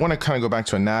I want to kind of go back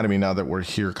to anatomy now that we're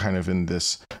here kind of in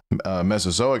this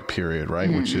Mesozoic period,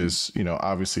 right? Which is,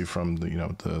 obviously from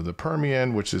the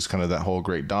Permian, which is kind of that whole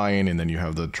great dying, and then you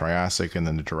have the Triassic and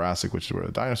then the Jurassic, which is where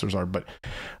the dinosaurs are. But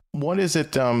what is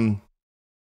it?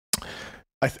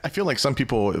 I feel like some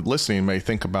people listening may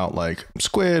think about like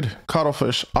squid,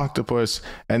 cuttlefish, octopus,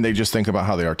 and they just think about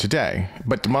how they are today.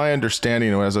 But my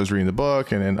understanding, as I was reading the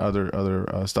book and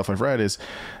other stuff I've read, is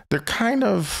they're kind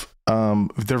of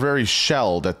they're very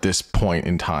shelled at this point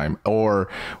in time. Or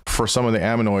for some of the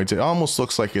ammonoids, it almost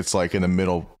looks like it's like in the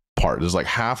middle part. There's like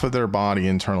half of their body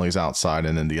internally is outside,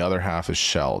 and then the other half is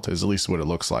shelled, is at least what it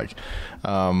looks like.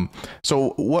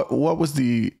 So what was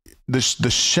the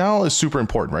shell is super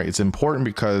important, right? It's important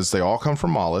because they all come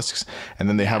from mollusks, and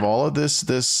then they have all of this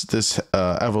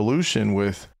evolution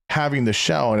with having the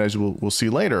shell. And as we'll see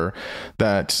later,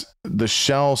 that the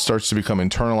shell starts to become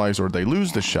internalized, or they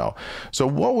lose the shell. So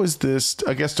what was this,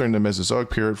 I guess, during the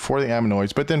Mesozoic period for the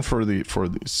ammonoids, but then for the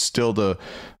still the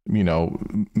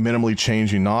minimally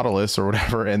changing nautilus or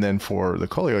whatever, and then for the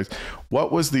coleoids,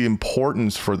 what was the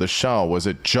importance for the shell? Was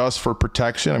it just for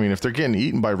protection? I mean, if they're getting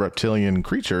eaten by reptilian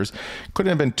creatures,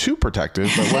 couldn't have been too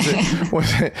protective,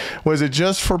 but was it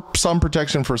just for some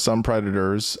protection for some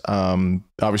predators?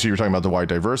 Obviously you're talking about the wide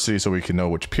diversity, so we can know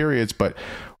which periods, but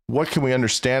what can we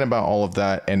understand about all of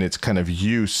that and its kind of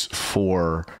use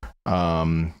for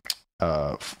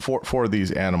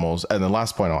these animals? And the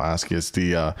last point I'll ask is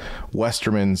the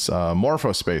Westermann's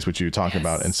morphospace, which you talk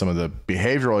about, and some of the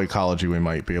behavioral ecology we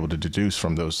might be able to deduce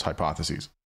from those hypotheses.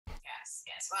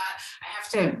 Yes. Well, I have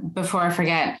to, before I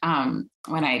forget,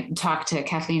 when I talked to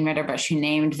Kathleen Ritterbusch, she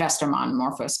named Westermann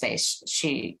morphospace.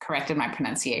 She corrected my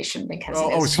pronunciation because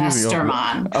it's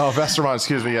Westermann. Westermann,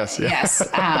 excuse me. Yes.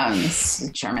 Yes.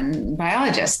 German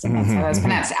biologist. And that's how that's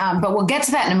pronounced. But we'll get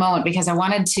to that in a moment, because I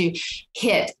wanted to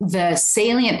hit the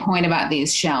salient point about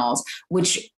these shells,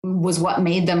 which was what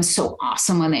made them so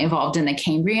awesome when they evolved in the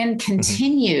Cambrian,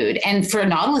 continued, and for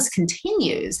Nautilus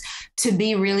continues to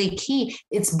be really key.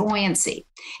 It's buoyancy.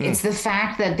 It's the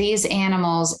fact that these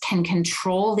animals can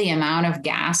control the amount of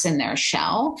gas in their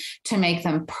shell to make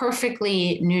them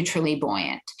perfectly neutrally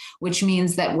buoyant, which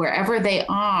means that wherever they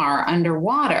are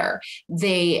underwater,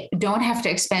 they don't have to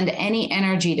expend any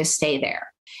energy to stay there.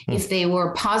 If they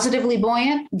were positively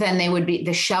buoyant, then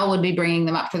the shell would be bringing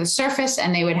them up to the surface,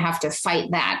 and they would have to fight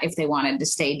that if they wanted to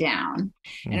stay down.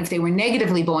 And if they were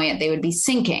negatively buoyant, they would be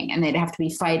sinking, and they'd have to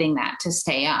be fighting that to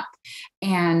stay up.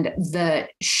 And the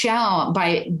shell,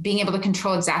 by being able to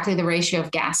control exactly the ratio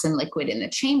of gas and liquid in the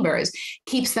chambers,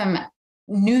 keeps them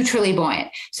neutrally buoyant.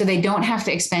 So they don't have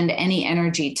to expend any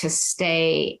energy to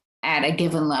stay at a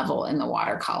given level in the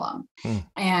water column.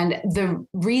 And the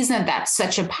reason that's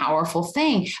such a powerful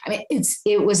thing, I mean,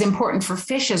 it was important for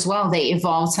fish as well. They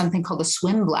evolved something called a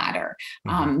swim bladder.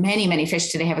 Many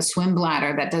fish today have a swim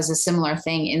bladder that does a similar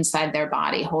thing inside their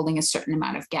body, holding a certain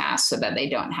amount of gas so that they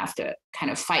don't have to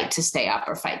kind of fight to stay up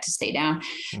or fight to stay down,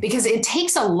 because it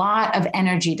takes a lot of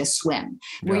energy to swim.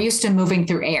 We're used to moving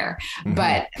through air,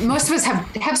 but most of us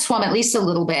have swum at least a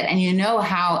little bit, and you know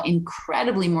how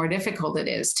incredibly more difficult it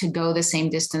is to go the same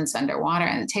distance underwater,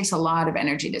 and it takes a lot of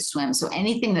energy to swim. So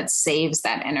anything that saves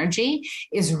that energy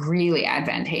is really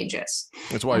advantageous.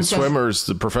 That's why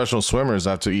the professional swimmers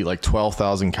have to eat like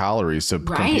 12,000 calories to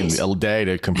compete a day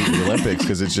to compete in the Olympics,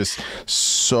 because it's just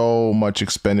so much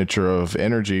expenditure of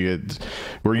energy.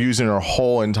 We're using our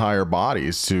whole entire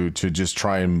bodies to just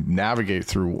try and navigate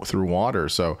through water.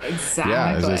 So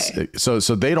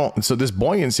so they don't. So this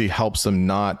buoyancy helps them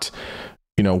not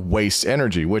waste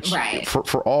energy, which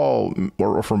for all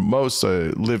or for most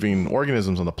living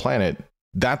organisms on the planet,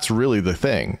 that's really the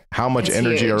thing. How much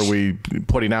energy are we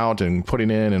putting out and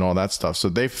putting in and all that stuff? So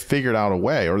they've figured out a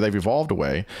way, or they've evolved a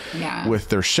way with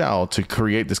their shell to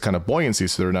create this kind of buoyancy,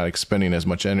 so they're not expending as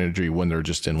much energy when they're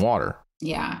just in water.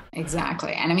 Yeah,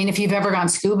 exactly. And I mean, if you've ever gone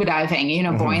scuba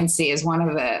diving, buoyancy is one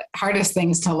of the hardest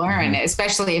things to learn,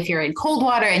 especially if you're in cold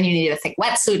water and you need a thick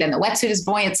wetsuit and the wetsuit is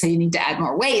buoyant. So you need to add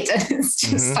more weight. It's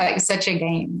just like such a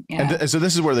game. Yeah. And so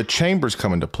this is where the chambers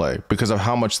come into play because of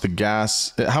how much the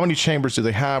gas, how many chambers do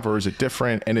they have, or is it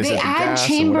different? And is they it the add gas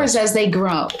chambers as they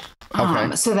grow.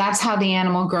 Okay. So that's how the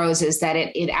animal grows, is that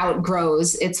it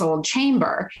outgrows its old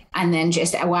chamber. And then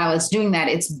just while it's doing that,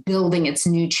 it's building its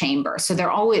new chamber. So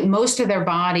most of their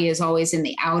body is always in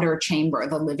the outer chamber,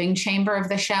 the living chamber of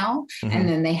the shell. And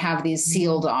then they have these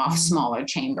sealed off smaller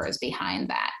chambers behind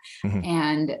that.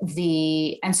 And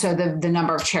so the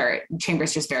number of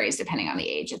chambers just varies depending on the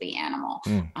age of the animal.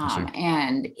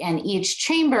 And each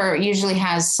chamber usually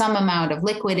has some amount of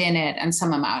liquid in it and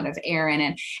some amount of air in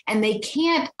it. And they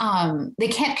can't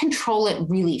control it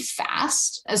really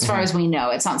fast, as far as we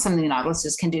know. It's not something the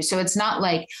nautiluses can do. So it's not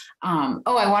like, I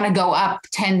want to go up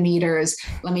 10 meters.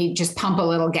 Let me just pump a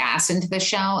little gas into the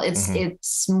shell.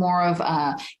 It's more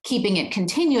of keeping it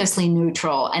continuously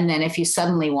neutral. And then if you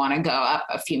suddenly want to go up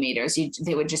a few meters,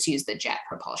 they would just use the jet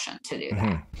propulsion to do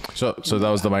that. So that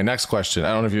was my next question.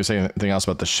 I don't know if you were saying anything else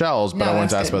about the shells, but I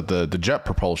wanted to ask about the jet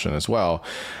propulsion as well.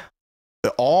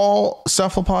 All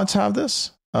cephalopods have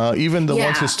this? Even the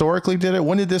ones historically did it?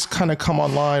 When did this kind of come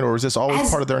online, or is this always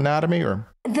part of their anatomy? Or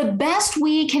the best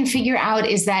we can figure out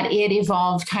is that it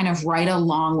evolved kind of right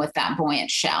along with that buoyant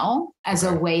shell as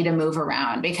a way to move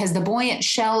around, because the buoyant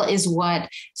shell is what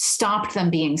stopped them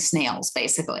being snails,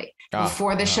 basically.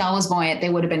 Before the shell was buoyant, they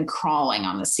would have been crawling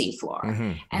on the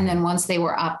seafloor. And then once they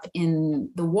were up in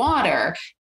the water,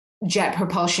 jet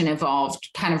propulsion evolved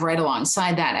kind of right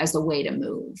alongside that as the way to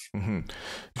move.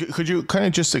 Could you kind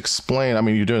of just explain, I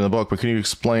mean, you're doing the book, but can you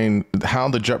explain how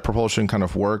the jet propulsion kind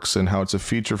of works and how it's a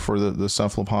feature for the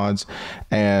cephalopods,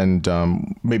 and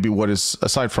maybe what is,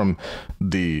 aside from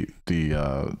the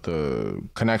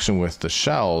connection with the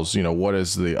shells, what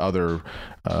is the other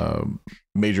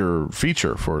major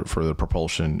feature for the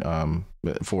propulsion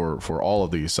for all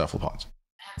of these cephalopods?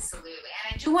 Absolutely.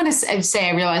 I do want to say,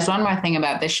 I realized one more thing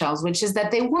about the shells, which is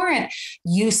that they weren't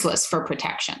useless for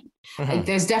protection. Like,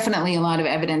 there's definitely a lot of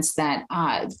evidence that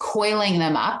coiling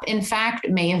them up, in fact,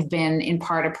 may have been in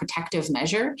part a protective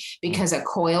measure, because a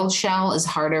coiled shell is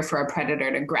harder for a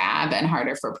predator to grab and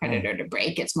harder for a predator to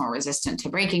break. It's more resistant to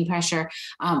breaking pressure.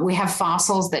 We have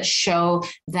fossils that show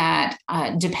that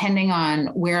depending on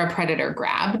where a predator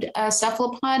grabbed a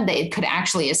cephalopod, it could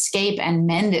actually escape and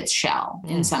mend its shell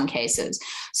in some cases.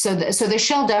 So the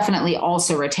shell definitely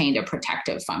also retained a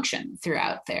protective function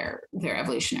throughout their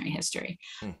evolutionary history.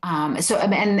 So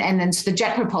the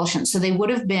jet propulsion. So they would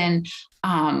have been,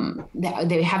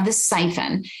 they have this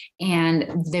siphon,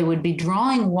 and they would be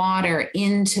drawing water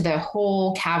into the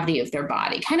whole cavity of their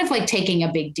body, kind of like taking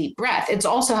a big deep breath. It's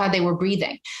also how they were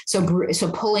breathing. So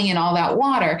so pulling in all that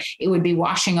water, it would be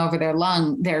washing over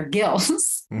their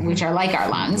gills, which are like our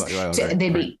lungs.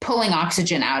 They'd be pulling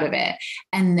oxygen out of it,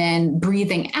 and then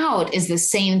breathing out is the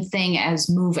same thing as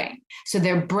moving. So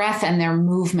their breath and their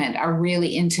movement are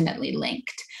really intimately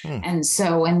linked. And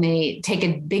so when they take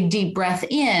a big, deep breath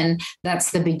in, that's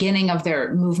the beginning of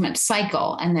their movement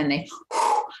cycle. And then they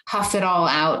huff it all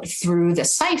out through the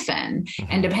siphon.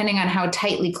 And depending on how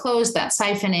tightly closed that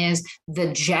siphon is,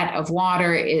 the jet of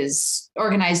water is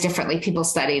organized differently. People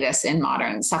study this in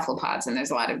modern cephalopods, and there's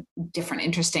a lot of different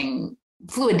interesting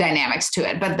fluid dynamics to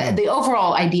it. But the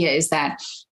overall idea is that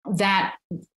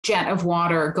jet of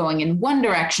water going in one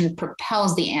direction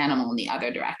propels the animal in the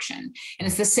other direction. And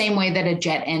it's the same way that a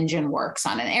jet engine works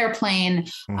on an airplane,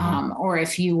 or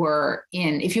if you were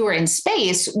in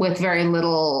space with very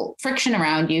little friction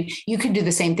around you, you could do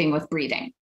the same thing with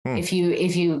breathing. If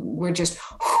you were just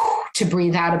to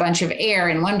breathe out a bunch of air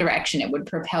in one direction, it would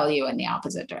propel you in the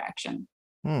opposite direction.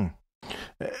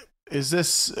 Is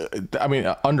this, I mean,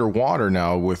 underwater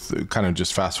now, with kind of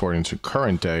just fast forwarding to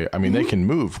current day, I mean, they can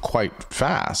move quite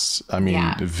fast. I mean,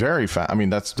 very fast. I mean,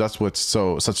 that's what's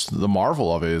such the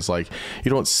marvel of it, is like, you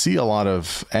don't see a lot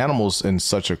of animals in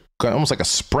such a, almost like a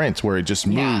sprint where it just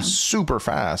moves super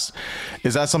fast.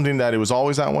 Is that something that it was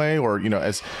always that way? Or,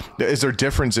 is there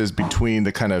differences between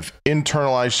the kind of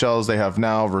internalized shells they have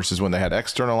now versus when they had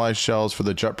externalized shells for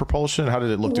the jet propulsion? How did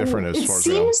it look different as far as?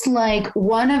 It seems like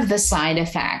one of the side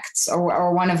effects,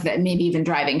 or one of the maybe even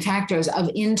driving factors of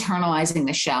internalizing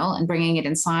the shell and bringing it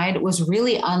inside, was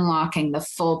really unlocking the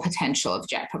full potential of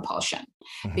jet propulsion.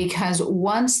 Because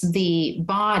once the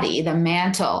body, the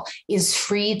mantle, is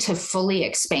free to fully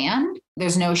expand, sand,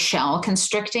 there's no shell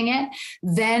constricting it,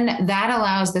 then that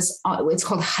allows this, it's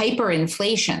called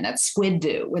hyperinflation that squid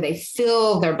do, where they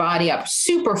fill their body up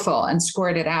super full and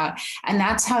squirt it out. And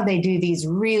that's how they do these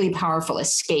really powerful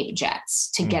escape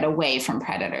jets to get away from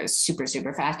predators super,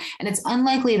 super fast. And it's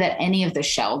unlikely that any of the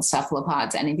shelled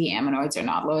cephalopods, any of the ammonoids or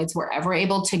nautiloids were ever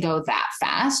able to go that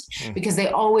fast because they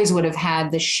always would have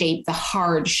had the shape, the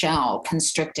hard shell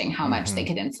constricting how much they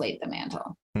could inflate the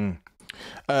mantle.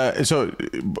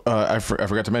 I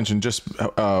forgot to mention just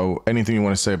anything you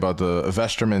want to say about the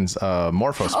Westermann's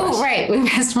morphospace. Oh, right.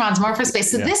 Westermann's morphospace.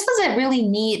 So this was a really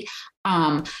neat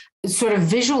sort of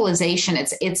visualization.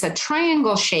 It's a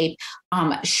triangle shape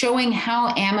showing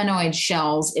how ammonoid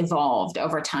shells evolved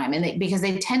over time. And because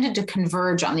they tended to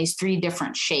converge on these three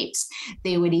different shapes.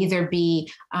 They would either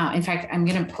be, in fact, I'm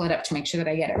going to pull it up to make sure that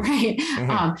I get it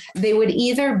right. They would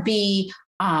either be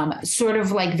sort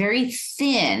of like very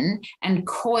thin and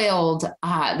coiled.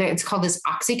 It's called this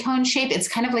oxycone shape. It's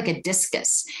kind of like a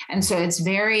discus. And so it's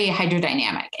very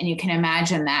hydrodynamic. And you can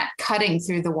imagine that cutting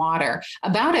through the water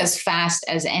about as fast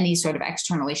as any sort of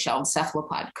externally shelled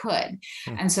cephalopod could.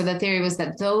 And so the theory was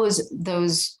that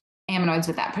those ammonoids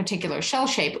with that particular shell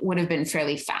shape would have been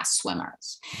fairly fast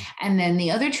swimmers. And then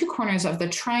the other two corners of the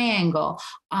triangle,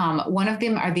 one of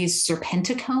them are these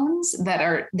serpenticones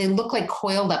they look like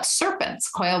coiled up serpents,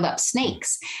 coiled up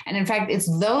snakes. And in fact, it's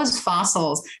those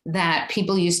fossils that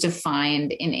people used to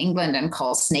find in England and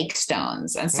call snake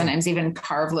stones, and sometimes even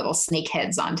carve little snake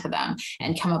heads onto them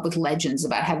and come up with legends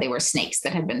about how they were snakes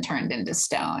that had been turned into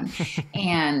stone.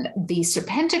 And the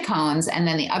serpenticones, and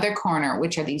then the other corner,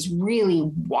 which are these really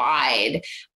wide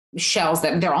shells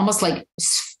that they're almost like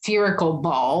spherical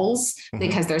balls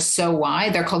because they're so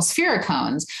wide. They're called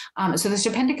spherocones. So the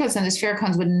serpenticones and the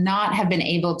spherocones would not have been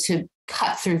able to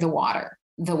cut through the water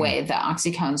the way the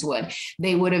oxycones would.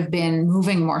 They would have been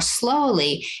moving more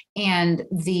slowly. And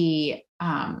let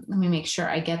me make sure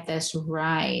I get this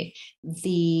right.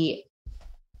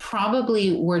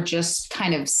 Probably were just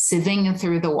kind of sieving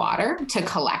through the water to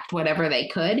collect whatever they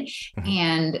could.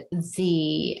 And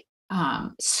the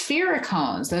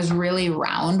spherocones, those really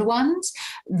round ones,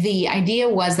 the idea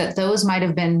was that those might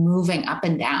have been moving up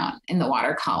and down in the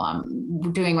water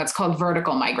column, doing what's called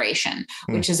vertical migration,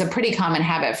 which is a pretty common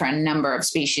habit for a number of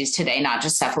species today, not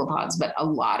just cephalopods, but a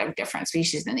lot of different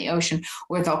species in the ocean,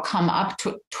 where they'll come up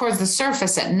towards the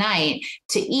surface at night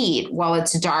to eat while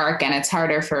it's dark and it's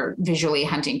harder for visually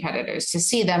hunting predators to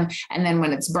see them. And then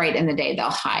when it's bright in the day,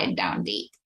 they'll hide down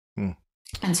deep.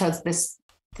 And so it's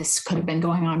this could have been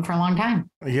going on for a long time.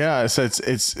 Yeah, so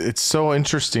it's so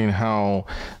interesting how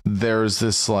there's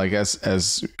this, like, as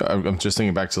I'm just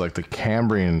thinking back to like the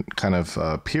Cambrian kind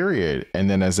of period, and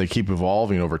then as they keep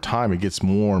evolving over time, it gets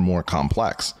more and more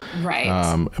complex.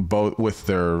 Right. Both with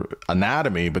their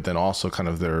anatomy, but then also kind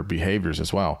of their behaviors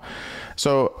as well.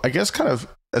 So I guess kind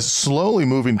of slowly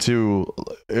moving to,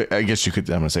 I guess you could,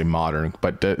 I'm going to say modern,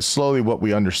 but slowly what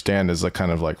we understand is the kind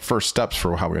of like first steps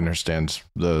for how we understand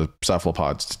the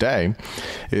cephalopods today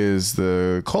is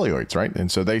the coleoids, right? And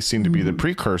so they seem to be the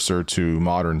precursor to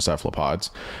modern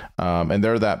cephalopods. And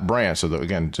they're that branch. So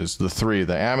again, just the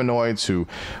ammonoids, who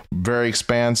very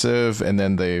expansive, and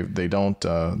then they don't,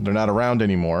 they're not around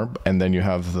anymore. And then you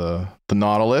have the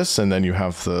nautilus, and then you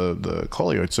have the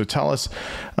coleoids. So tell us,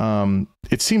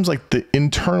 it seems like the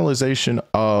internalization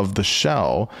of the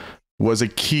shell was a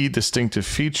key distinctive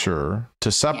feature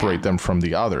to separate them from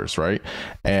the others, right?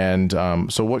 And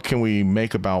so what can we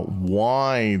make about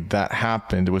why that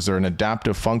happened? Was there an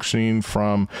adaptive functioning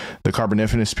from the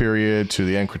Carboniferous period to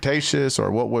the end Cretaceous,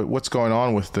 or what's going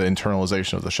on with the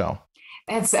internalization of the shell?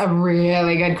 That's a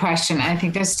really good question. I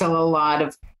think there's still a lot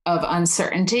of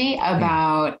uncertainty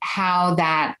about how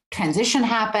that transition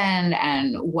happened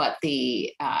and what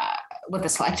the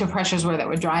selective pressures were that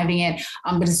were driving it.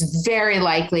 But it's very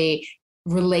likely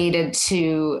related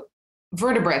to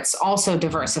vertebrates also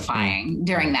diversifying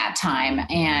during that time,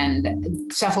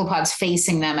 and cephalopods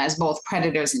facing them as both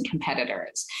predators and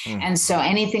competitors. And so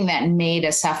anything that made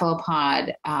a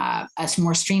cephalopod a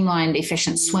more streamlined,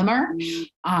 efficient swimmer,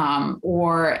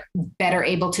 or better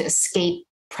able to escape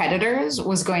predators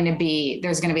there's going to be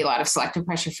a lot of selective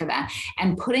pressure for that.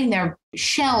 And putting their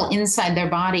shell inside their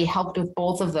body helped with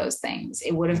both of those things.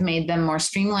 It would have made them more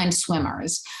streamlined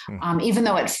swimmers, even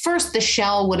though at first the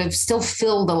shell would have still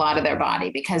filled a lot of their body,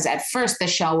 because at first the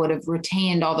shell would have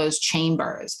retained all those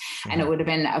chambers, and it would have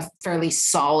been a fairly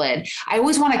solid. I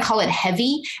always want to call it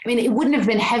heavy. I mean, it wouldn't have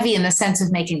been heavy in the sense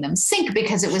of making them sink,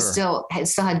 because it was it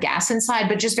still had gas inside,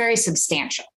 but just very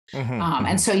substantial.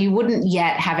 And so you wouldn't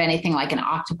yet have anything like an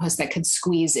octopus that could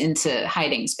squeeze into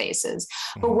hiding spaces.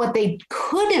 But what they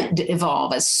could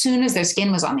evolve as soon as their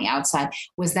skin was on the outside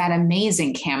was that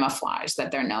amazing camouflage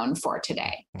that they're known for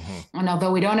today. And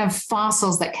although we don't have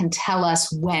fossils that can tell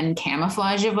us when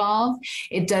camouflage evolved,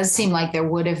 it does seem like there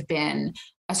would have been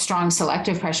a strong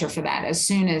selective pressure for that as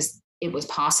soon as it was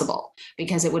possible,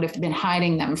 because it would have been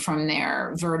hiding them from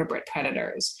their vertebrate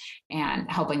predators and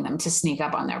helping them to sneak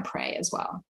up on their prey as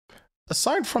well.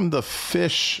 Aside from the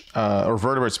fish or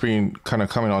vertebrates being kind of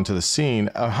coming onto the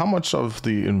scene, how much of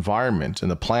the environment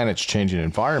and the planet's changing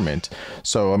environment?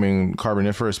 So, I mean,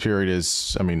 Carboniferous period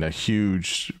is, I mean, a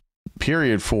huge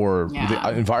period for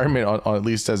the environment, at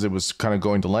least as it was kind of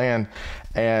going to land,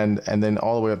 and then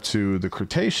all the way up to the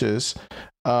Cretaceous.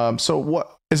 So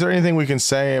what is there anything we can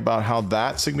say about how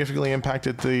that significantly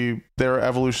impacted their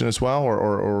evolution as well,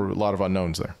 or a lot of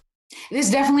unknowns there?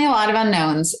 There's definitely a lot of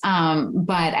unknowns.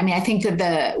 But I mean, I think that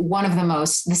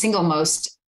the single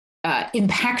most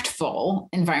impactful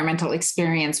environmental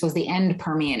experience was the end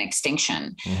Permian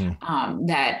extinction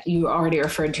that you already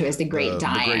referred to as the Great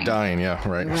Dying. The Great Dying, yeah,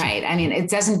 right. Right. I mean, it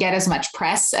doesn't get as much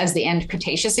press as the end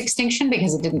Cretaceous extinction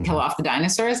because it didn't kill off the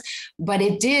dinosaurs, but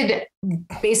it did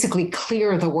basically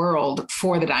clear the world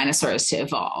for the dinosaurs to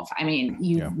evolve. I mean,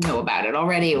 you know about it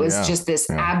already. It was just this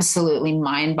absolutely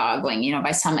mind-boggling, you know,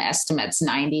 by some estimates,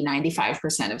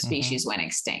 95% of species went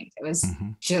extinct. It was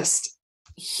just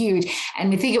huge. And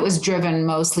we think it was driven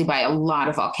mostly by a lot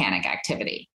of volcanic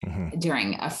activity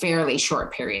during a fairly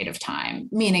short period of time,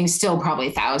 meaning still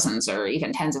probably thousands or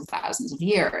even tens of thousands of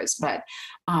years. But,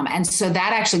 and so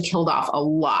that actually killed off a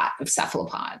lot of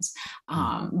cephalopods.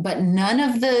 But none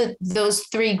of those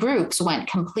three groups went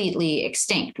completely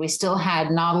extinct. We still had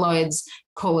nautiloids,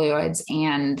 coleoids,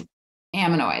 and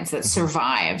ammonoids that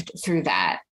survived through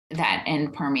that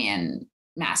end Permian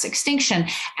mass extinction,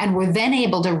 and were then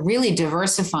able to really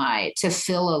diversify to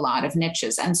fill a lot of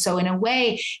niches. And so in a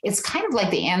way, it's kind of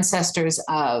like the ancestors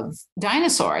of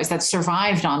dinosaurs that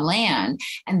survived on land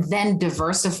and then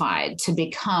diversified to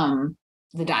become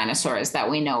the dinosaurs that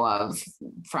we know of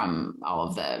from all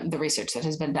of the research that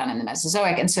has been done in the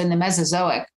Mesozoic. And so in the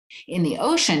Mesozoic, in the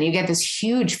ocean, you get this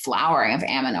huge flowering of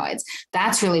ammonoids.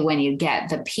 That's really when you get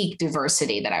the peak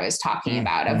diversity that I was talking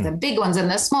about, of the big ones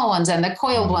and the small ones and the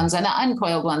coiled ones and the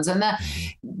uncoiled ones and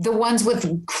the ones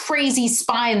with crazy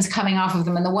spines coming off of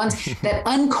them and the ones that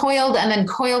uncoiled and then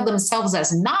coiled themselves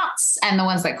as knots and the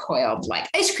ones that coiled like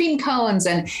ice cream cones.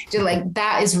 And just like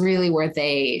that is really where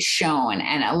they shone.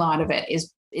 And a lot of it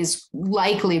is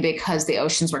likely because the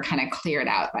oceans were kind of cleared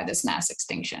out by this mass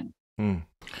extinction.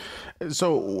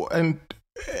 So, and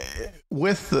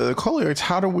with the coleoids,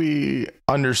 how do we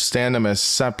understand them as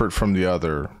separate from the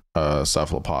other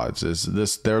cephalopods?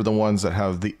 They're the ones that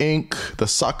have the ink, the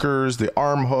suckers, the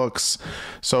arm hooks.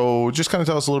 So just kind of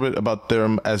tell us a little bit about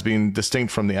them as being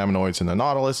distinct from the ammonoids and the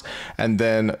nautilus. And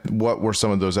then what were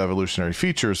some of those evolutionary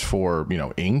features for, you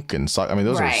know, ink and suck? I mean,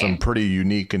 those are some pretty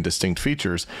unique and distinct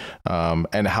features,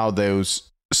 and how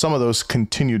some of those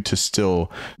continued to still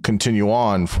continue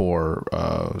on for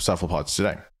cephalopods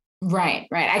today. Right.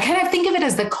 I kind of think of it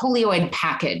as the coleoid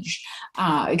package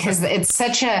because it's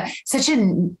such a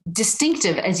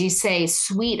distinctive, as you say,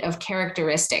 suite of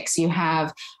characteristics. You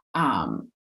have an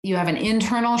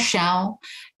internal shell.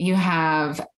 You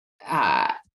have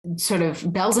sort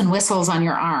of bells and whistles on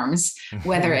your arms,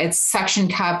 whether it's suction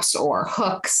cups or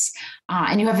hooks.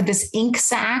 And you have this ink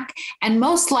sac, and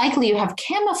most likely you have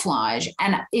camouflage.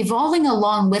 And evolving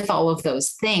along with all of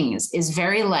those things is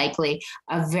very likely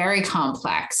a very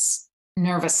complex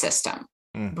nervous system,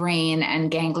 brain and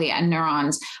ganglia and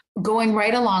neurons going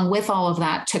right along with all of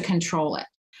that to control it,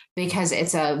 because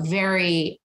it's a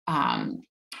very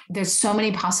there's so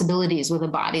many possibilities with a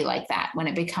body like that when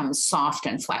it becomes soft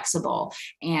and flexible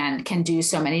and can do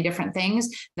so many different things,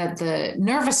 that the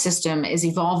nervous system is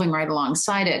evolving right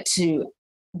alongside it to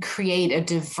create a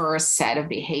diverse set of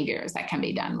behaviors that can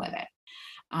be done with it.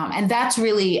 And that's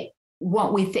really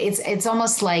what it's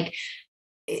almost like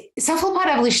cephalopod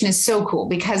evolution is so cool,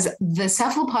 because the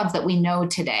cephalopods that we know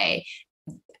today,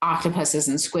 octopuses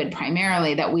and squid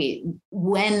primarily, that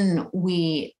when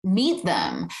we meet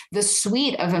them, the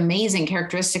suite of amazing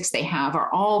characteristics they have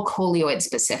are all coleoid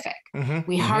specific.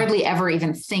 We hardly ever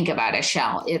even think about a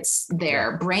shell. It's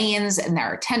their brains and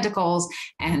their tentacles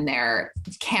and their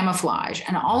camouflage,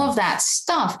 and all of that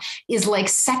stuff is like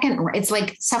it's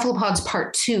like cephalopods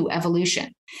part 2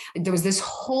 evolution. There was this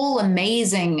whole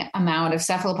amazing amount of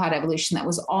cephalopod evolution that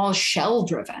was all shell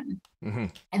driven.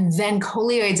 And then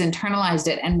coleoids internalized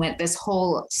it and went this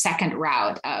whole second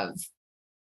route of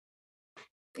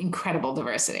incredible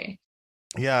diversity.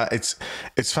 Yeah, it's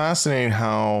fascinating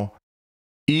how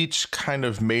each kind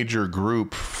of major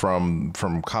group from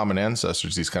common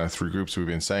ancestors, these kind of three groups we've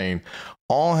been saying,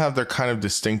 all have their kind of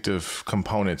distinctive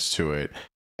components to it.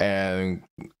 And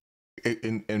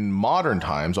in modern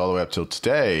times, all the way up till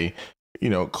today,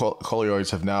 coleoids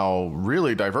have now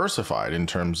really diversified in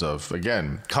terms of,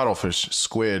 again, cuttlefish,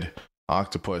 squid,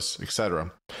 octopus,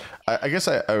 etc. I guess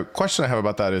a question I have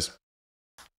about that is,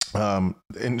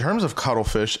 in terms of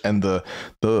cuttlefish and the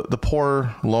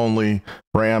poor lonely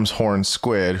ram's horn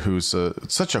squid, who's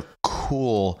such a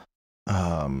cool,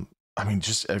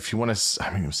 just if you want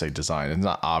to, say design, it's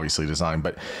not obviously design,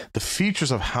 but the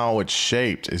features of how it's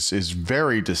shaped is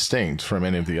very distinct from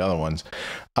any of the other ones.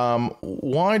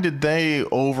 Why did they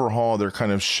overhaul their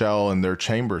kind of shell and their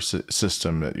chamber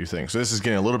system, that you think? So this is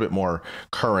getting a little bit more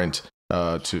current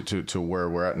to where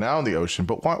we're at now in the ocean,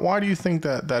 but why do you think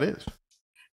that is?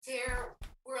 There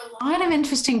were a lot of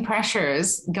interesting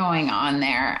pressures going on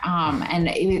there.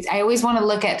 I always want to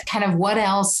look at kind of what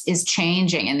else is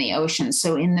changing in the ocean.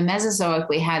 So in the Mesozoic,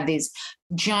 we had these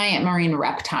giant marine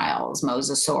reptiles,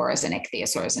 mosasaurs and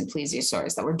ichthyosaurs and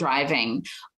plesiosaurs, that were driving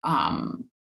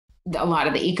a lot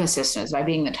of the ecosystems by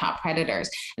being the top predators.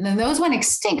 And then those went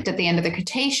extinct at the end of the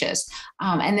Cretaceous.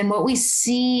 And then what we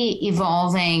see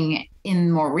evolving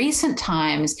in more recent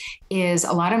times is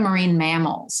a lot of marine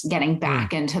mammals getting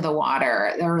back into the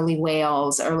water, the early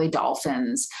whales, early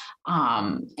dolphins,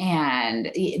 and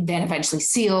then eventually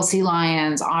seals, sea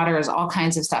lions, otters, all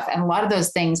kinds of stuff. And a lot of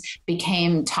those things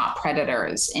became top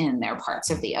predators in their parts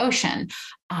of the ocean.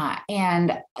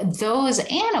 And those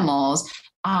animals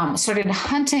started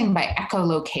hunting by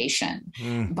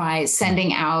echolocation, by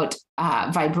sending out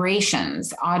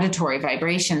vibrations, auditory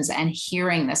vibrations, and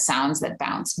hearing the sounds that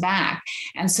bounce back.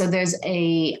 And so there's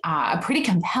a pretty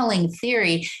compelling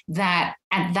theory that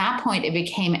at that point it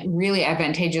became really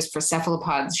advantageous for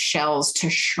cephalopods' shells to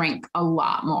shrink a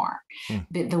lot more.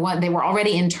 They were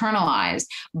already internalized,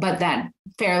 but that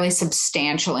fairly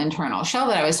substantial internal shell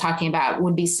that I was talking about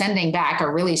would be sending back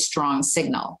a really strong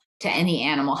signal to any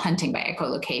animal hunting by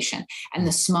echolocation. And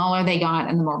the smaller they got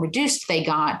and the more reduced they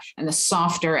got and the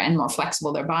softer and more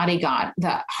flexible their body got,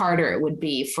 the harder it would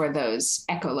be for those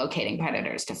echolocating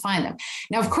predators to find them.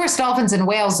 Now, of course, dolphins and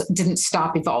whales didn't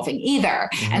stop evolving either.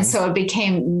 And so it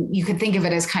became, you could think of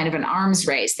it as kind of an arms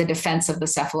race, the defense of the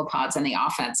cephalopods and the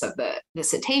offense of the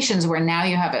cetaceans, where now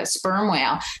you have a sperm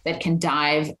whale that can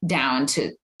dive down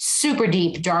to super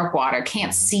deep, dark water,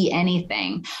 can't see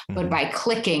anything, but by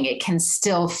clicking, it can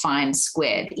still find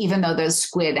squid, even though those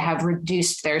squid have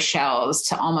reduced their shells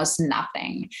to almost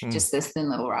nothing, just this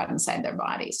thin little rod inside their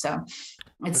body. So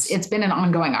it's been an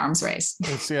ongoing arms race.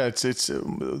 It's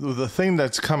the thing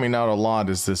that's coming out a lot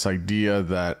is this idea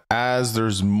that as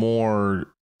there's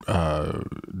more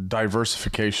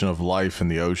diversification of life in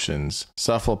the oceans,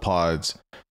 cephalopods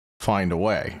find a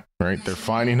way, right? They're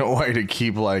finding a way to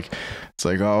keep, it's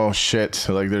like, oh shit,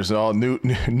 like there's all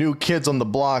new kids on the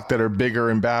block that are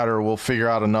bigger and badder. We'll figure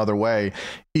out another way.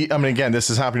 I mean, again, this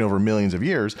is happening over millions of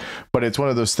years, but it's one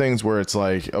of those things where it's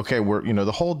like, okay, we're,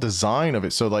 the whole design of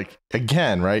it. So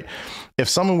again, right, if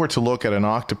someone were to look at an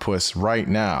octopus right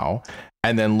now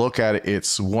and then look at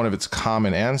one of its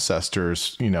common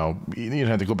ancestors, you don't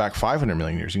have to go back 500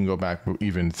 million years. You can go back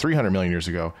even 300 million years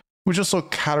ago, which just look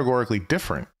categorically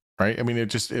different. Right. I mean, it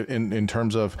just in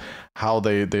terms of how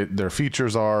their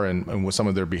features are and with some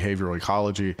of their behavioral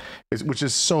ecology, which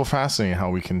is so fascinating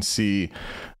how we can see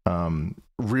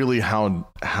really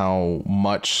how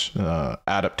much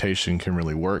adaptation can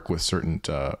really work with certain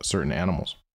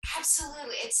animals.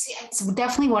 Absolutely. It's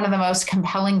definitely one of the most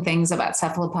compelling things about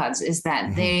cephalopods is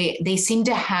that they seem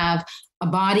to have a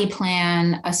body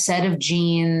plan, a set of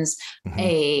genes,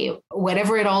 a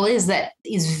whatever it all is that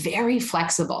is very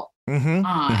flexible.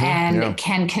 And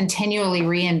can continually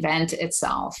reinvent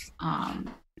itself.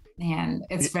 And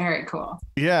it's very cool.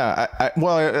 Yeah.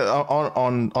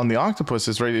 On the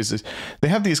octopuses, right, is they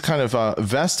have these kind of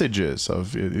vestiges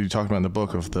of, you talked about in the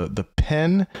book, of the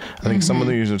pen. I think some of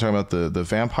them usually talking about the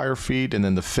vampire feet and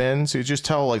then the fins. So you just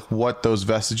tell what those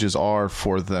vestiges are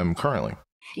for them currently.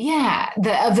 Yeah,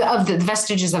 of the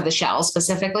vestiges of the shell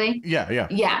specifically.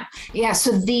 Yeah.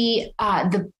 So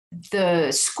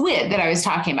the squid that I was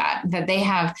talking about, that they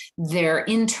have their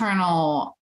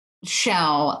internal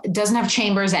shell doesn't have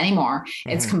chambers anymore.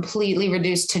 It's completely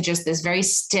reduced to just this very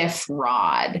stiff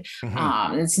rod.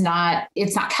 It's not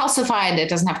calcified. It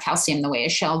doesn't have calcium the way a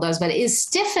shell does, but it is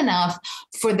stiff enough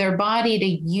for their body to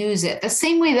use it the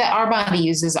same way that our body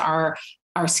uses our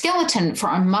our skeleton for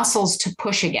our muscles to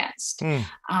push against.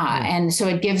 And so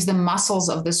it gives the muscles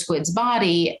of the squid's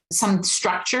body some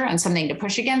structure and something to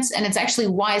push against. And it's actually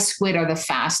why squid are the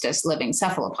fastest living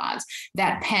cephalopods.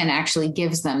 That pen actually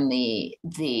gives them the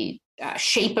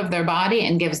shape of their body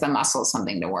and gives the muscles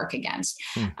something to work against.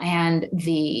 And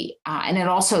it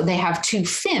also, they have two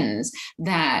fins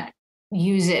that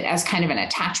use it as kind of an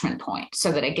attachment point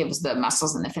so that it gives the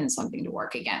muscles and the fins something to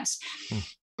work against.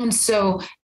 And so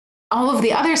all of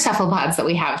the other cephalopods that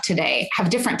we have today have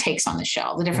different takes on the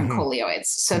shell, the different coleoids.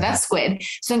 So that's squid.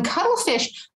 So in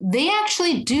cuttlefish, they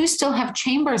actually do still have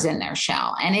chambers in their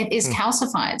shell, and it is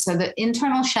calcified. So the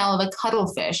internal shell of a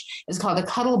cuttlefish is called a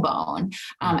cuttlebone.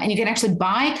 And you can actually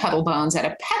buy cuttlebones at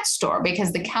a pet store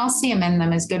because the calcium in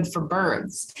them is good for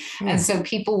birds. And so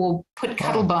people will put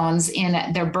cuttlebones in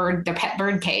their pet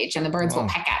bird cage, and the birds will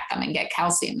peck at them and get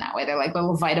calcium that way. They're like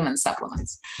little vitamin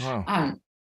supplements.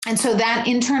 And so that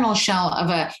internal shell of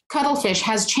a cuttlefish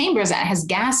has chambers that has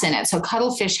gas in it. So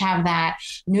cuttlefish have that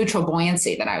neutral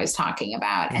buoyancy that I was talking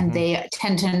about. And they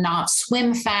tend to not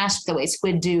swim fast the way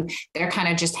squid do. They're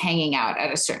kind of just hanging out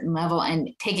at a certain level and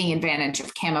taking advantage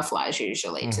of camouflage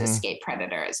usually to escape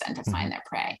predators and to find their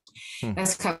prey.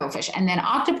 That's cuttlefish. And then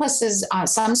octopuses,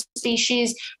 some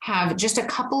species have just a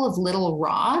couple of little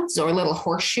rods or little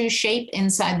horseshoe shape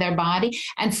inside their body.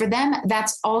 And for them,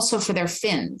 that's also for their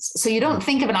fins. So you don't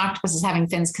think of an octopus as having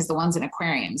fins because the ones in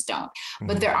aquariums don't.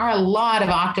 But there are a lot of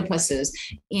octopuses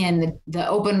in the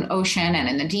open ocean and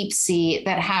in the deep sea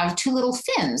that have two little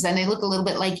fins, and they look a little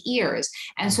bit like ears.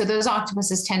 And so those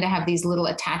octopuses tend to have these little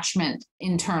attachment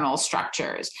internal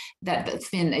structures that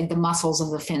the muscles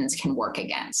of the fins can work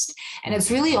against. And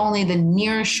it's really only the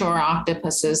near shore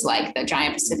octopuses like the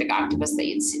giant Pacific octopus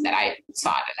that I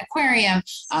saw at an aquarium,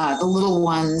 the little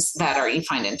ones that you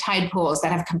find in tide pools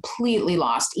that have completely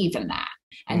lost even that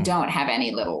and don't have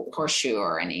any little horseshoe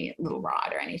or any little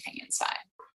rod or anything inside.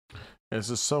 It's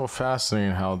just so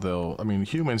fascinating how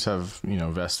humans have,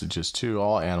 vestiges too.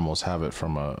 All animals have it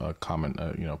from a common,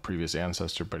 previous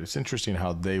ancestor, but it's interesting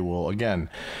how they will, again,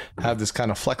 have this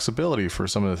kind of flexibility for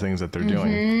some of the things that they're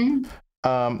doing.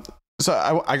 So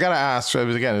I got to ask,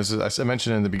 again, as I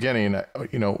mentioned in the beginning,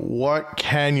 what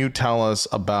can you tell us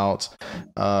about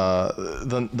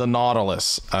the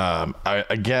nautilus?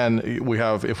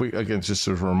 Just as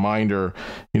a reminder,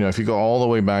 if you go all the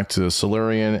way back to the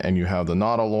Silurian and you have the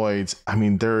nautiloids,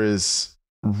 there is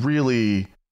really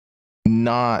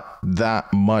not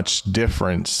that much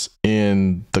difference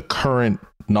in the current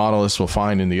nautilus we'll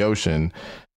find in the ocean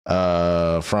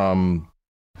from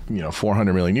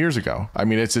 400 million years ago.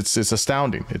 It's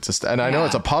astounding. And I know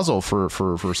it's a puzzle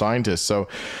for scientists. So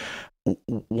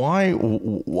why,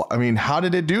 how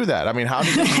did it do that?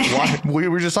 We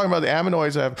were just talking about the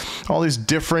ammonoids have all these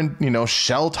different,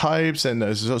 shell types, and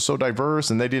it's so diverse,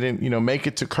 and they didn't, make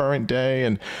it to current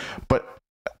day. But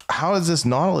how is this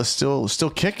nautilus still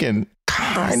kicking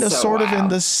kind of sort of in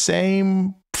the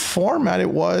same format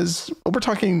it was? We're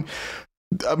talking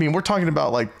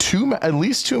about like at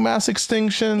least two mass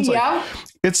extinctions. Yeah.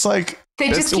 It's like, they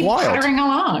just keep puttering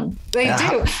along. They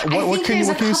do. What can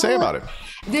you say about it?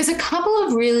 There's a couple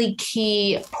of really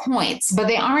key points, but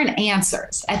they aren't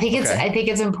answers. I think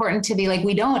it's important to be like,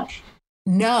 we don't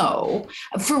know.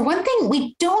 For one thing,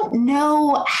 we don't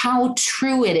know how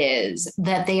true it is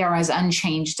that they are as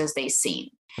unchanged as they seem.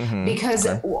 Because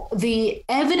the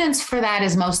evidence for that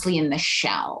is mostly in the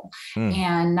shell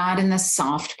and not in the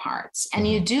soft parts. And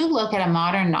you do look at a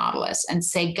modern nautilus and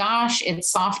say, gosh, its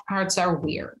soft parts are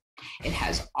weird. It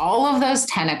has all of those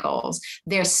tentacles.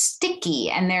 They're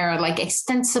sticky and they're like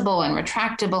extensible and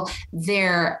retractable.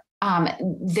 Their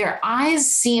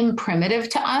eyes seem primitive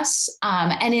to us.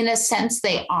 And in a sense,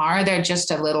 they are. They're just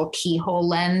a little keyhole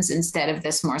lens instead of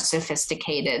this more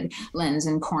sophisticated lens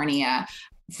and cornea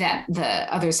that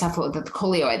the other the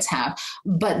coleoids have.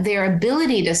 But their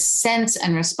ability to sense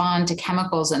and respond to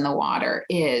chemicals in the water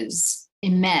is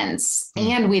immense.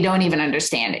 And we don't even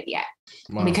understand it yet.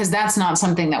 Wow. Because that's not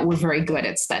something that we're very good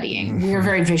at studying. We're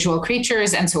very visual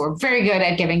creatures. And so we're very good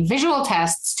at giving visual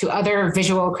tests to other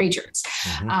visual creatures.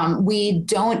 We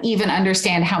don't even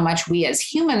understand how much we as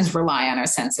humans rely on our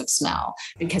sense of smell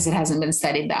because it hasn't been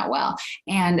studied that well.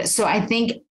 And so I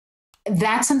think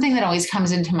that's something that always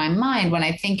comes into my mind when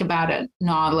I think about a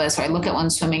nautilus or I look at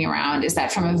one swimming around, is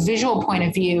that from a visual point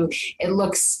of view, it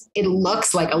looks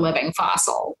like a living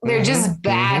fossil. They're just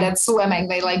bad at swimming.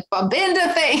 They like bump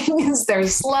into things. They're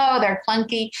slow, they're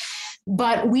clunky,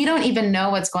 but we don't even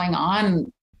know what's going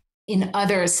on in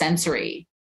other sensory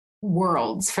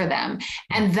worlds for them.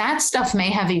 And that stuff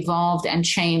may have evolved and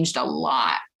changed a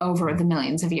lot over the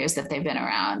millions of years that they've been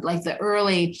around. Like the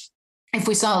early if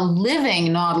we saw a living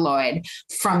nautiloid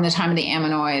from the time of the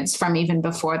ammonoids, from even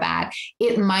before that,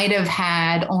 it might have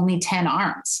had only 10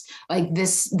 arms. Like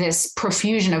this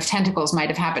profusion of tentacles might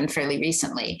have happened fairly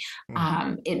recently.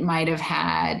 It might have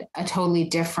had a totally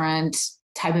different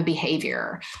type of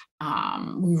behavior.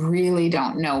 We really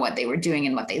don't know what they were doing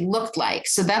and what they looked like.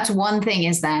 So that's one thing,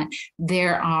 is that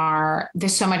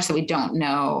there's so much that we don't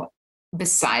know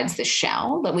besides the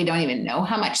shell, that we don't even know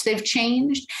how much they've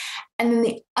changed. And then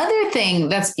the other thing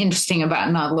that's interesting about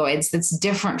nautiloids, that's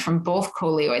different from both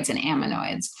coleoids and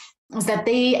ammonoids, is that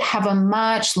they have a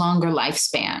much longer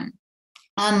lifespan.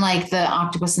 Unlike the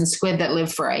octopus and squid that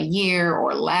live for a year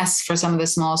or less for some of the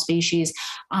small species,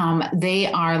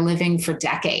 they are living for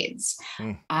decades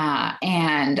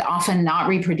and often not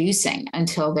reproducing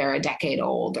until they're a decade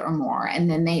old or more. And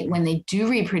then when they do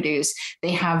reproduce,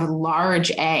 they have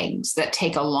large eggs that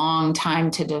take a long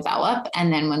time to develop.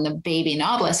 And then when the baby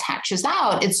nautilus hatches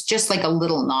out, it's just like a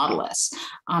little nautilus.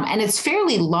 And it's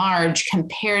fairly large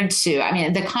compared to, I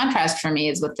mean, the contrast for me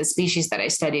is with the species that I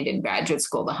studied in graduate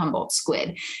school, the Humboldt squid.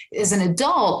 As an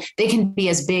adult, they can be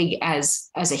as big as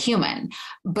a human,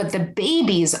 but the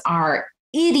babies are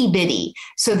itty bitty.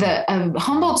 So the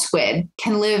Humboldt squid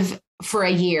can live for a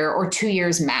year or 2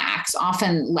 years max,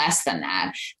 often less than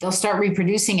that. They'll start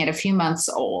reproducing at a few months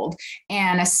old,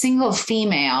 and a single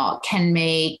female can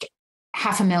make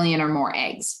 500,000 or more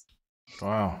eggs.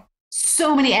 Wow.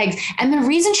 So many eggs. And the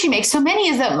reason she makes so many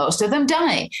is that most of them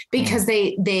die, because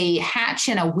they hatch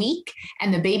in a week,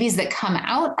 and the babies that come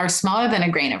out are smaller than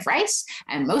a grain of rice,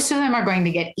 and most of them are going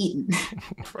to get eaten.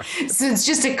 Right. So it's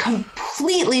just a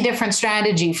completely different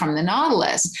strategy from the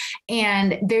nautilus.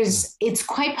 And it's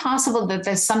quite possible that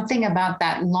there's something about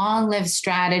that long-lived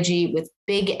strategy with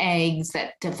big eggs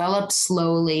that develop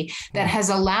slowly that has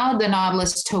allowed the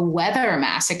nautilus to weather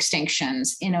mass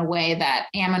extinctions in a way that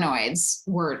ammonoids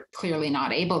were clearly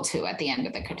not able to at the end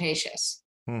of the Cretaceous.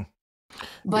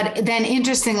 But then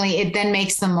interestingly, it then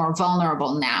makes them more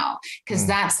vulnerable now, because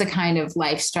that's the kind of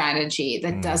life strategy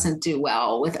that doesn't do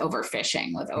well with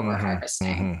overfishing, with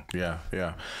overharvesting.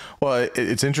 Yeah. Well,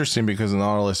 it's interesting because the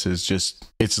nautilus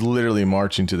it's literally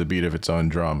marching to the beat of its own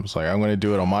drums. Like, I'm going to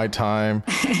do it on my time.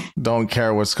 Don't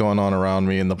care what's going on around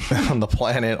me on the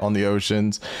planet, on the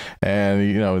oceans, and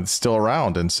it's still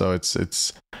around. And so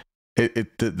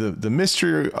the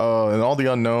mystery and all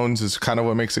the unknowns is kind of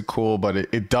what makes it cool, but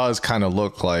it does kind of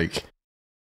look like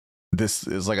this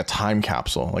is like a time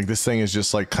capsule. Like, this thing is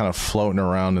just like kind of floating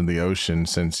around in the ocean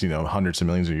since hundreds of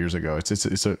millions of years ago.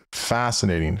 It's a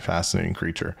fascinating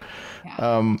creature.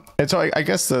 Yeah. And so I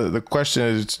guess the question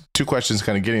is two questions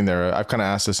kind of getting there. I've kind of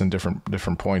asked this in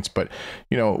different points, but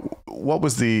what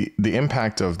was the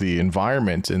impact of the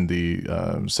environment in the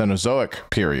Cenozoic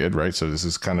period, right? So this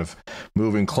is kind of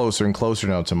moving closer and closer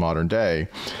now to modern day,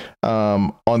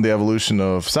 on the evolution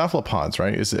of cephalopods,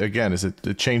 right? Is it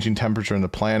the changing temperature in the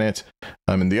planet,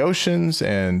 in the oceans,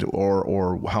 and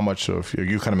or how much of,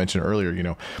 you kind of mentioned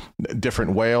earlier,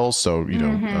 different whales. So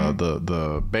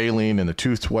the baleen and the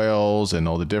toothed whales and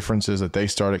all the differences that they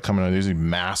started coming on, these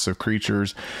massive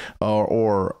creatures,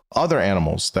 or other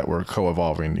animals that were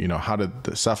co-evolving. How did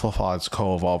the cephalopods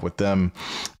co-evolve with them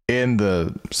in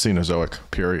the Cenozoic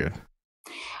period?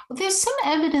 Well, there's some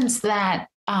evidence that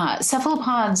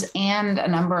cephalopods and a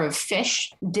number of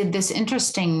fish did this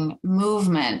interesting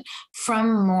movement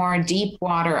from more deep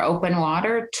water, open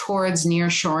water, towards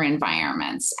nearshore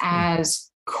environments as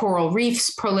coral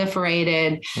reefs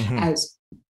proliferated, as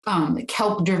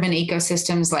kelp-driven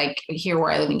ecosystems, like here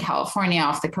where I live in California,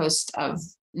 off the coast of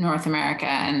North America,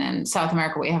 and then South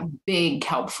America, we have big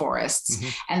kelp forests.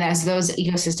 And as those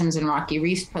ecosystems and rocky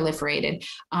reefs proliferated,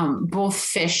 both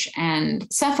fish and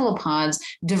cephalopods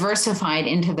diversified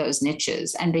into those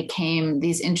niches and became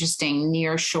these interesting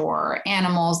nearshore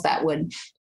animals that would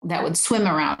swim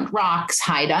around rocks,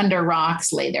 hide under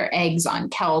rocks, lay their eggs on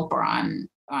kelp or on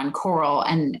coral,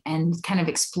 and kind of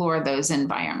explore those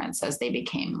environments as they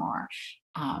became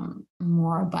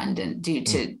more abundant due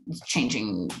to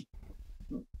changing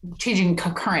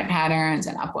current patterns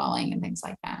and upwelling and things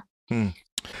like that.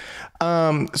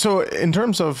 So in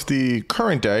terms of the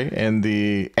current day and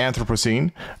the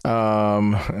Anthropocene,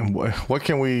 what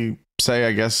can we say,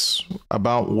 I guess,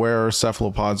 about where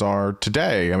cephalopods are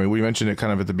today? I mean, we mentioned it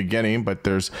kind of at the beginning, but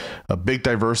there's a big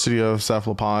diversity of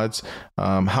cephalopods.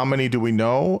 How many do we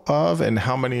know of, and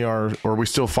how many are we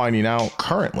still finding out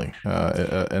currently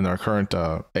in our current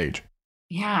age?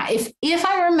 Yeah, if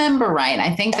I remember right,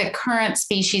 I think the current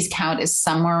species count is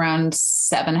somewhere around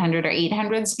 700 or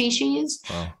 800 species.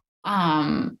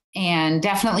 Wow. And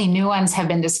definitely new ones have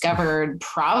been discovered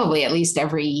probably at least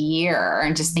every year.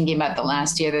 And just thinking about the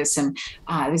last year, there's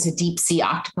a deep sea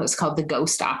octopus called the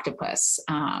ghost octopus.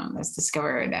 Was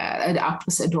discovered.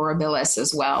 Octopus adorabilis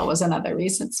as well was another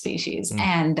recent species.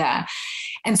 And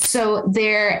so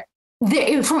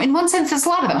in one sense, there's a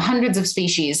lot of them, hundreds of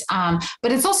species,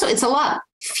 but it's a lot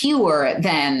fewer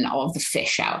than all of the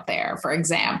fish out there, for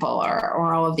example,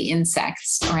 or all of the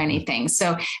insects or anything.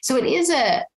 So it is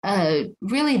a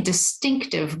really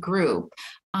distinctive group.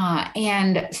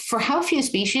 And for how few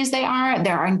species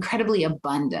they're incredibly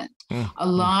abundant. A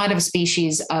lot of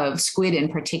species of squid in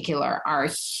particular are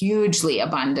hugely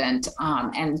abundant.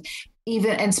 And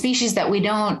species that we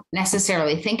don't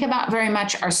necessarily think about very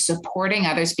much are supporting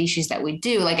other species that we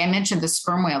do. Like I mentioned, the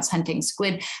sperm whales hunting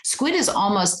squid. Squid is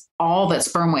almost all that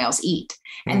sperm whales eat,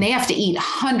 and they have to eat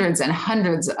hundreds and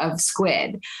hundreds of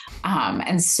squid.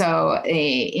 And so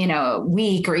in a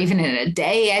week or even in a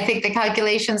day, I think the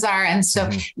calculations are. And so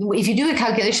if you do a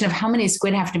calculation of how many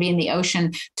squid have to be in the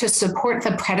ocean to support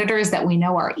the predators that we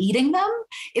know are eating them,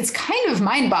 it's kind of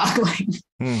mind-boggling.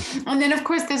 And then, of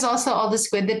course, there's also all the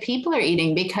squid that people are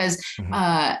eating, because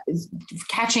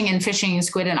catching and fishing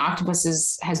squid and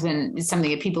octopuses has been something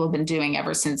that people have been doing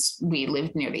ever since we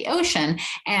lived near the ocean.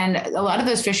 And a lot of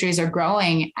those fisheries are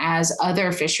growing as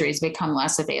other fisheries become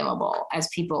less available. As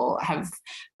people have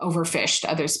overfished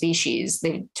other species,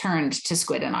 they've turned to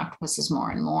squid and octopuses more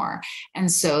and more.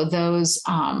 And so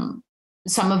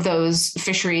some of those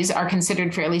fisheries are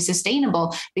considered fairly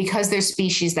sustainable because they're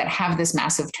species that have this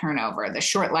massive turnover, the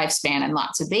short lifespan and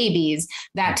lots of babies.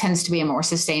 That tends to be a more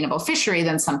sustainable fishery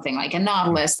than something like a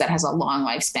nautilus that has a long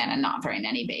lifespan and not very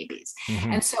many babies.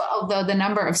 And so although the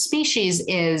number of species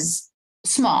is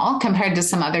small compared to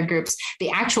some other groups, the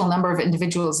actual number of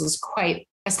individuals is quite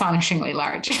astonishingly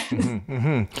large.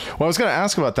 Well, I was going to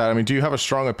ask about that. I mean, do you have a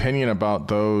strong opinion about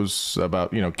those,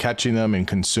 about, catching them and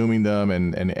consuming them,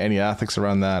 and any ethics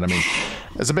around that? I mean,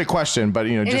 it's a big question, but,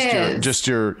 just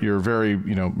your very,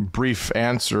 brief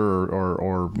answer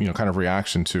or kind of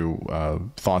reaction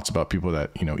to thoughts about people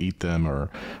that, eat them or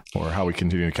how we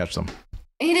continue to catch them.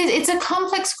 It's a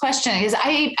complex question, because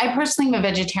I personally am a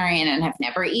vegetarian and have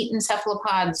never eaten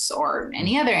cephalopods or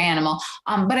any other animal.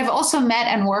 But I've also met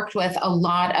and worked with a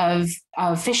lot of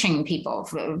fishing people,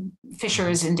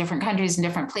 fishers in different countries and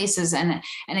different places. And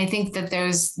I think that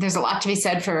there's a lot to be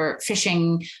said for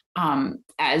fishing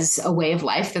as a way of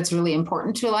life that's really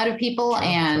important to a lot of people,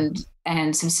 and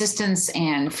subsistence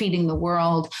and feeding the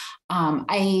world.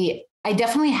 I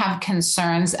definitely have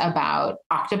concerns about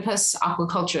octopus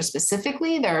aquaculture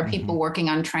specifically. There are people working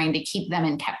on trying to keep them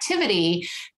in captivity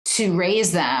to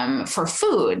raise them for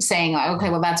food, saying, like,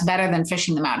 okay, well, that's better than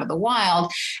fishing them out of the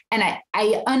wild. And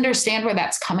I understand where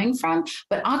that's coming from,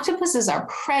 but octopuses are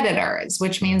predators,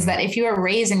 which means that if you are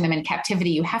raising them in captivity,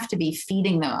 you have to be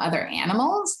feeding them other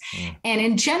animals. And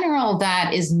in general,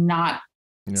 that is not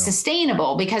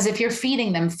sustainable, because if you're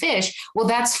feeding them fish, well,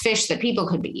 that's fish that people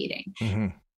could be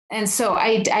eating. And so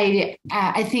I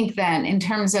think that in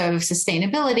terms of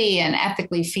sustainability and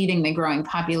ethically feeding the growing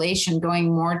population, going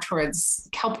more towards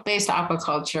kelp-based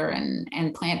aquaculture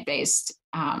and plant-based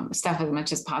stuff as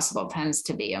much as possible tends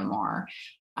to be a more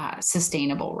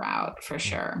sustainable route for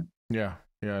sure.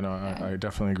 Yeah, no, I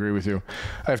definitely agree with you.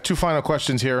 I have two final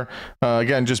questions here.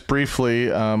 Again, just briefly,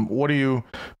 what do you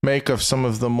make of some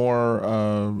of the more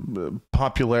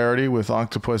popularity with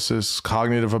octopuses,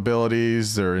 cognitive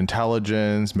abilities, their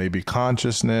intelligence, maybe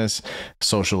consciousness,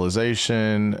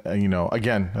 socialization?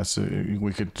 Again,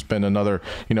 we could spend another,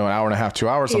 an hour and a half, 2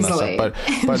 hours on Easily. that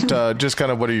stuff. But just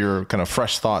kind of, what are your kind of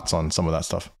fresh thoughts on some of that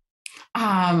stuff?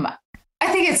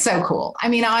 I think it's so cool. I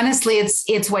mean, honestly,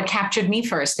 it's what captured me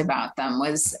first about them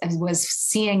was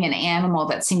seeing an animal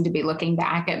that seemed to be looking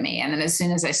back at me. And then as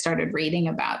soon as I started reading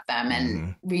about them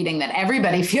and reading that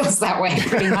everybody feels that way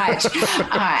pretty much,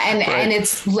 and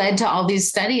it's led to all these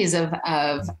studies of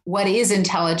what is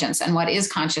intelligence and what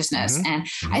is consciousness. And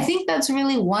I think that's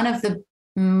really one of the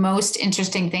most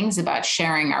interesting things about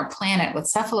sharing our planet with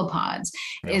cephalopods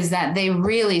is that they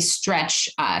really stretch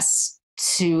us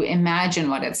to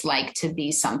imagine what it's like to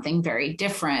be something very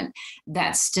different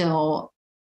that still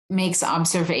makes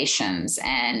observations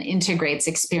and integrates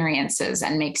experiences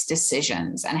and makes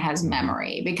decisions and has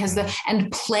memory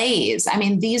and plays. I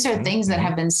mean, these are things that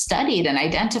have been studied and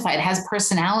identified, has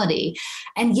personality.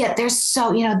 And yet they're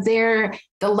so,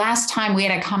 the last time we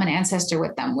had a common ancestor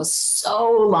with them was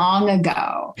so long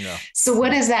ago. So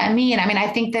what does that mean? I mean, I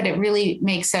think that it really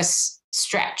makes us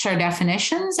stretch our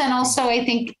definitions. And also I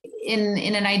think in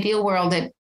an ideal world,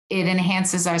 it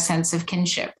enhances our sense of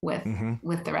kinship with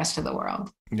the rest of the world.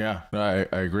 Yeah, I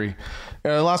agree.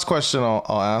 The last question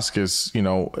I'll ask is,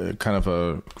 kind of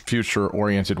a future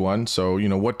oriented one. So,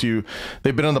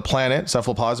 they've been on the planet,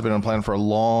 cephalopods have been on the planet for a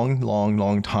long, long,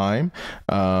 long time.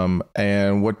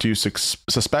 And what do you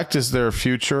suspect is their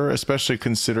future, especially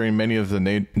considering many of the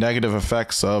negative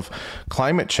effects of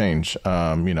climate change?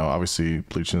 Obviously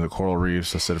bleaching of the coral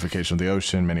reefs, acidification of the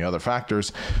ocean, many other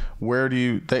factors. Where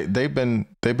do they've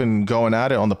been going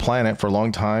at it on the planet for a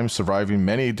long time, surviving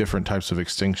many different types of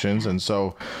extinctions. And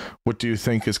so what do you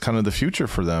think is kind of the future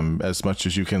for them, as much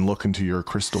as you can look into your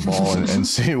crystal ball and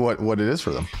see what it is for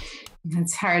them?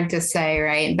 It's hard to say,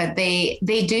 right? But they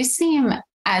do seem,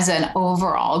 as an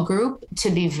overall group, to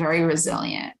be very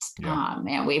resilient. Yeah.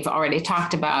 And we've already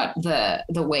talked about the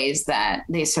ways that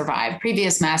they survive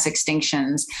previous mass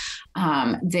extinctions.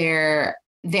 There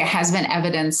has been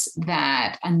evidence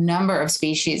that a number of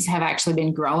species have actually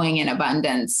been growing in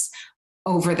abundance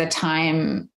over the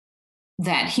time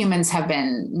that humans have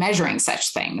been measuring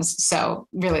such things. So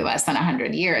really less than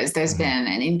 100 years, there's been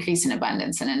an increase in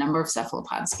abundance in a number of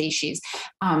cephalopod species.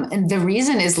 And the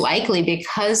reason is likely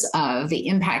because of the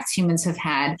impacts humans have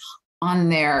had on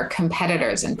their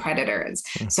competitors and predators.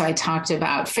 So I talked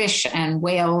about fish and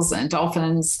whales and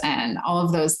dolphins and all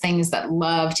of those things that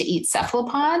love to eat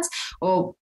cephalopods.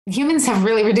 Well, humans have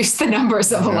really reduced the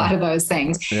numbers of a lot of those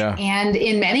things. Yeah. And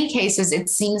in many cases, it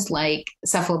seems like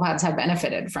cephalopods have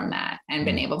benefited from that and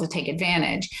been able to take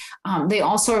advantage. They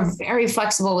also are very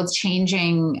flexible with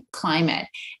changing climate.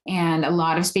 And a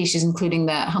lot of species, including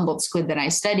the Humboldt squid that I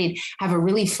studied, have a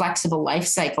really flexible life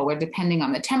cycle where, depending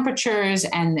on the temperatures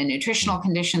and the nutritional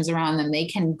conditions around them, they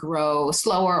can grow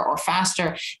slower or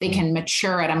faster. They can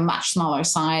mature at a much smaller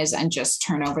size and just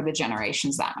turn over the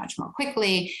generations that much more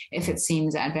quickly if it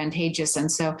seems advantageous.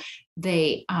 And so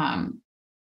they,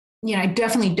 I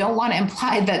definitely don't want to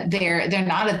imply that they're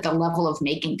not at the level of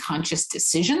making conscious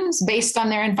decisions based on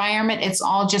their environment. It's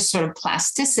all just sort of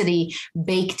plasticity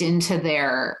baked into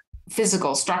their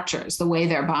physical structures, the way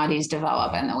their bodies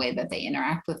develop and the way that they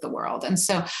interact with the world. And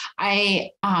so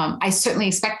I certainly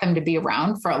expect them to be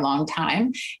around for a long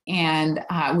time, and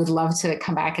would love to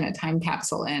come back in a time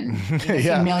capsule in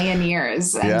a million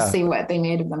years and see what they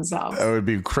made of themselves. It would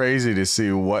be crazy to see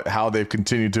how they've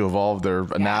continued to evolve their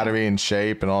anatomy and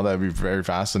shape and all that. Would be very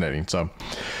fascinating. So,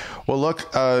 well,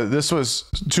 look, this was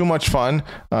too much fun.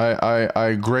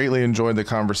 I greatly enjoyed the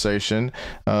conversation.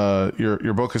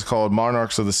 Your book is called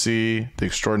Monarchs of the Sea, The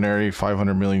Extraordinary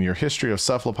 500 Million Year History of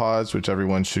Cephalopods, which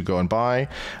everyone should go and buy.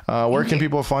 Where can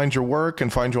people find your work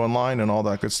and find you online and all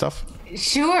that good stuff?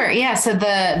 Sure. Yeah. So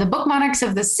the book Monarchs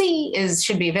of the Sea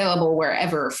should be available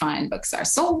wherever fine books are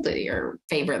sold, at your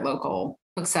favorite local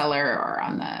bookseller or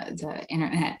on the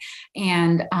internet.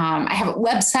 And I have a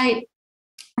website.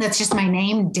 That's just my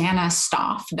name,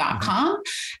 dannastaaf.com.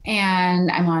 And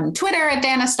I'm on Twitter at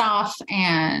Danna Staaf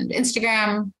and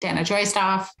Instagram, Danna Joy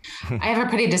Staaf. I have a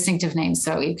pretty distinctive name,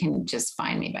 so you can just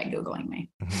find me by Googling me.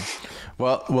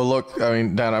 Well, look,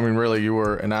 Danna, really, you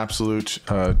were an absolute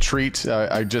treat.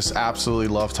 I just absolutely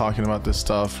love talking about this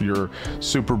stuff. You're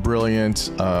super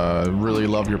brilliant, really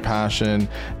love your passion,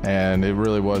 and it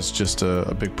really was just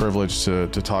a big privilege to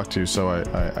talk to you. So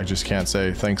I just can't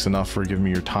say thanks enough for giving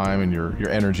me your time and your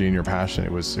energy and your passion.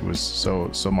 It was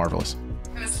so marvelous.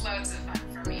 It was loads of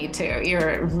fun for me too.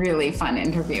 You're a really fun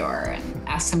interviewer and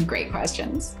asked some great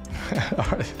questions. All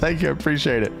right. Thank you. I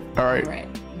appreciate it. All right.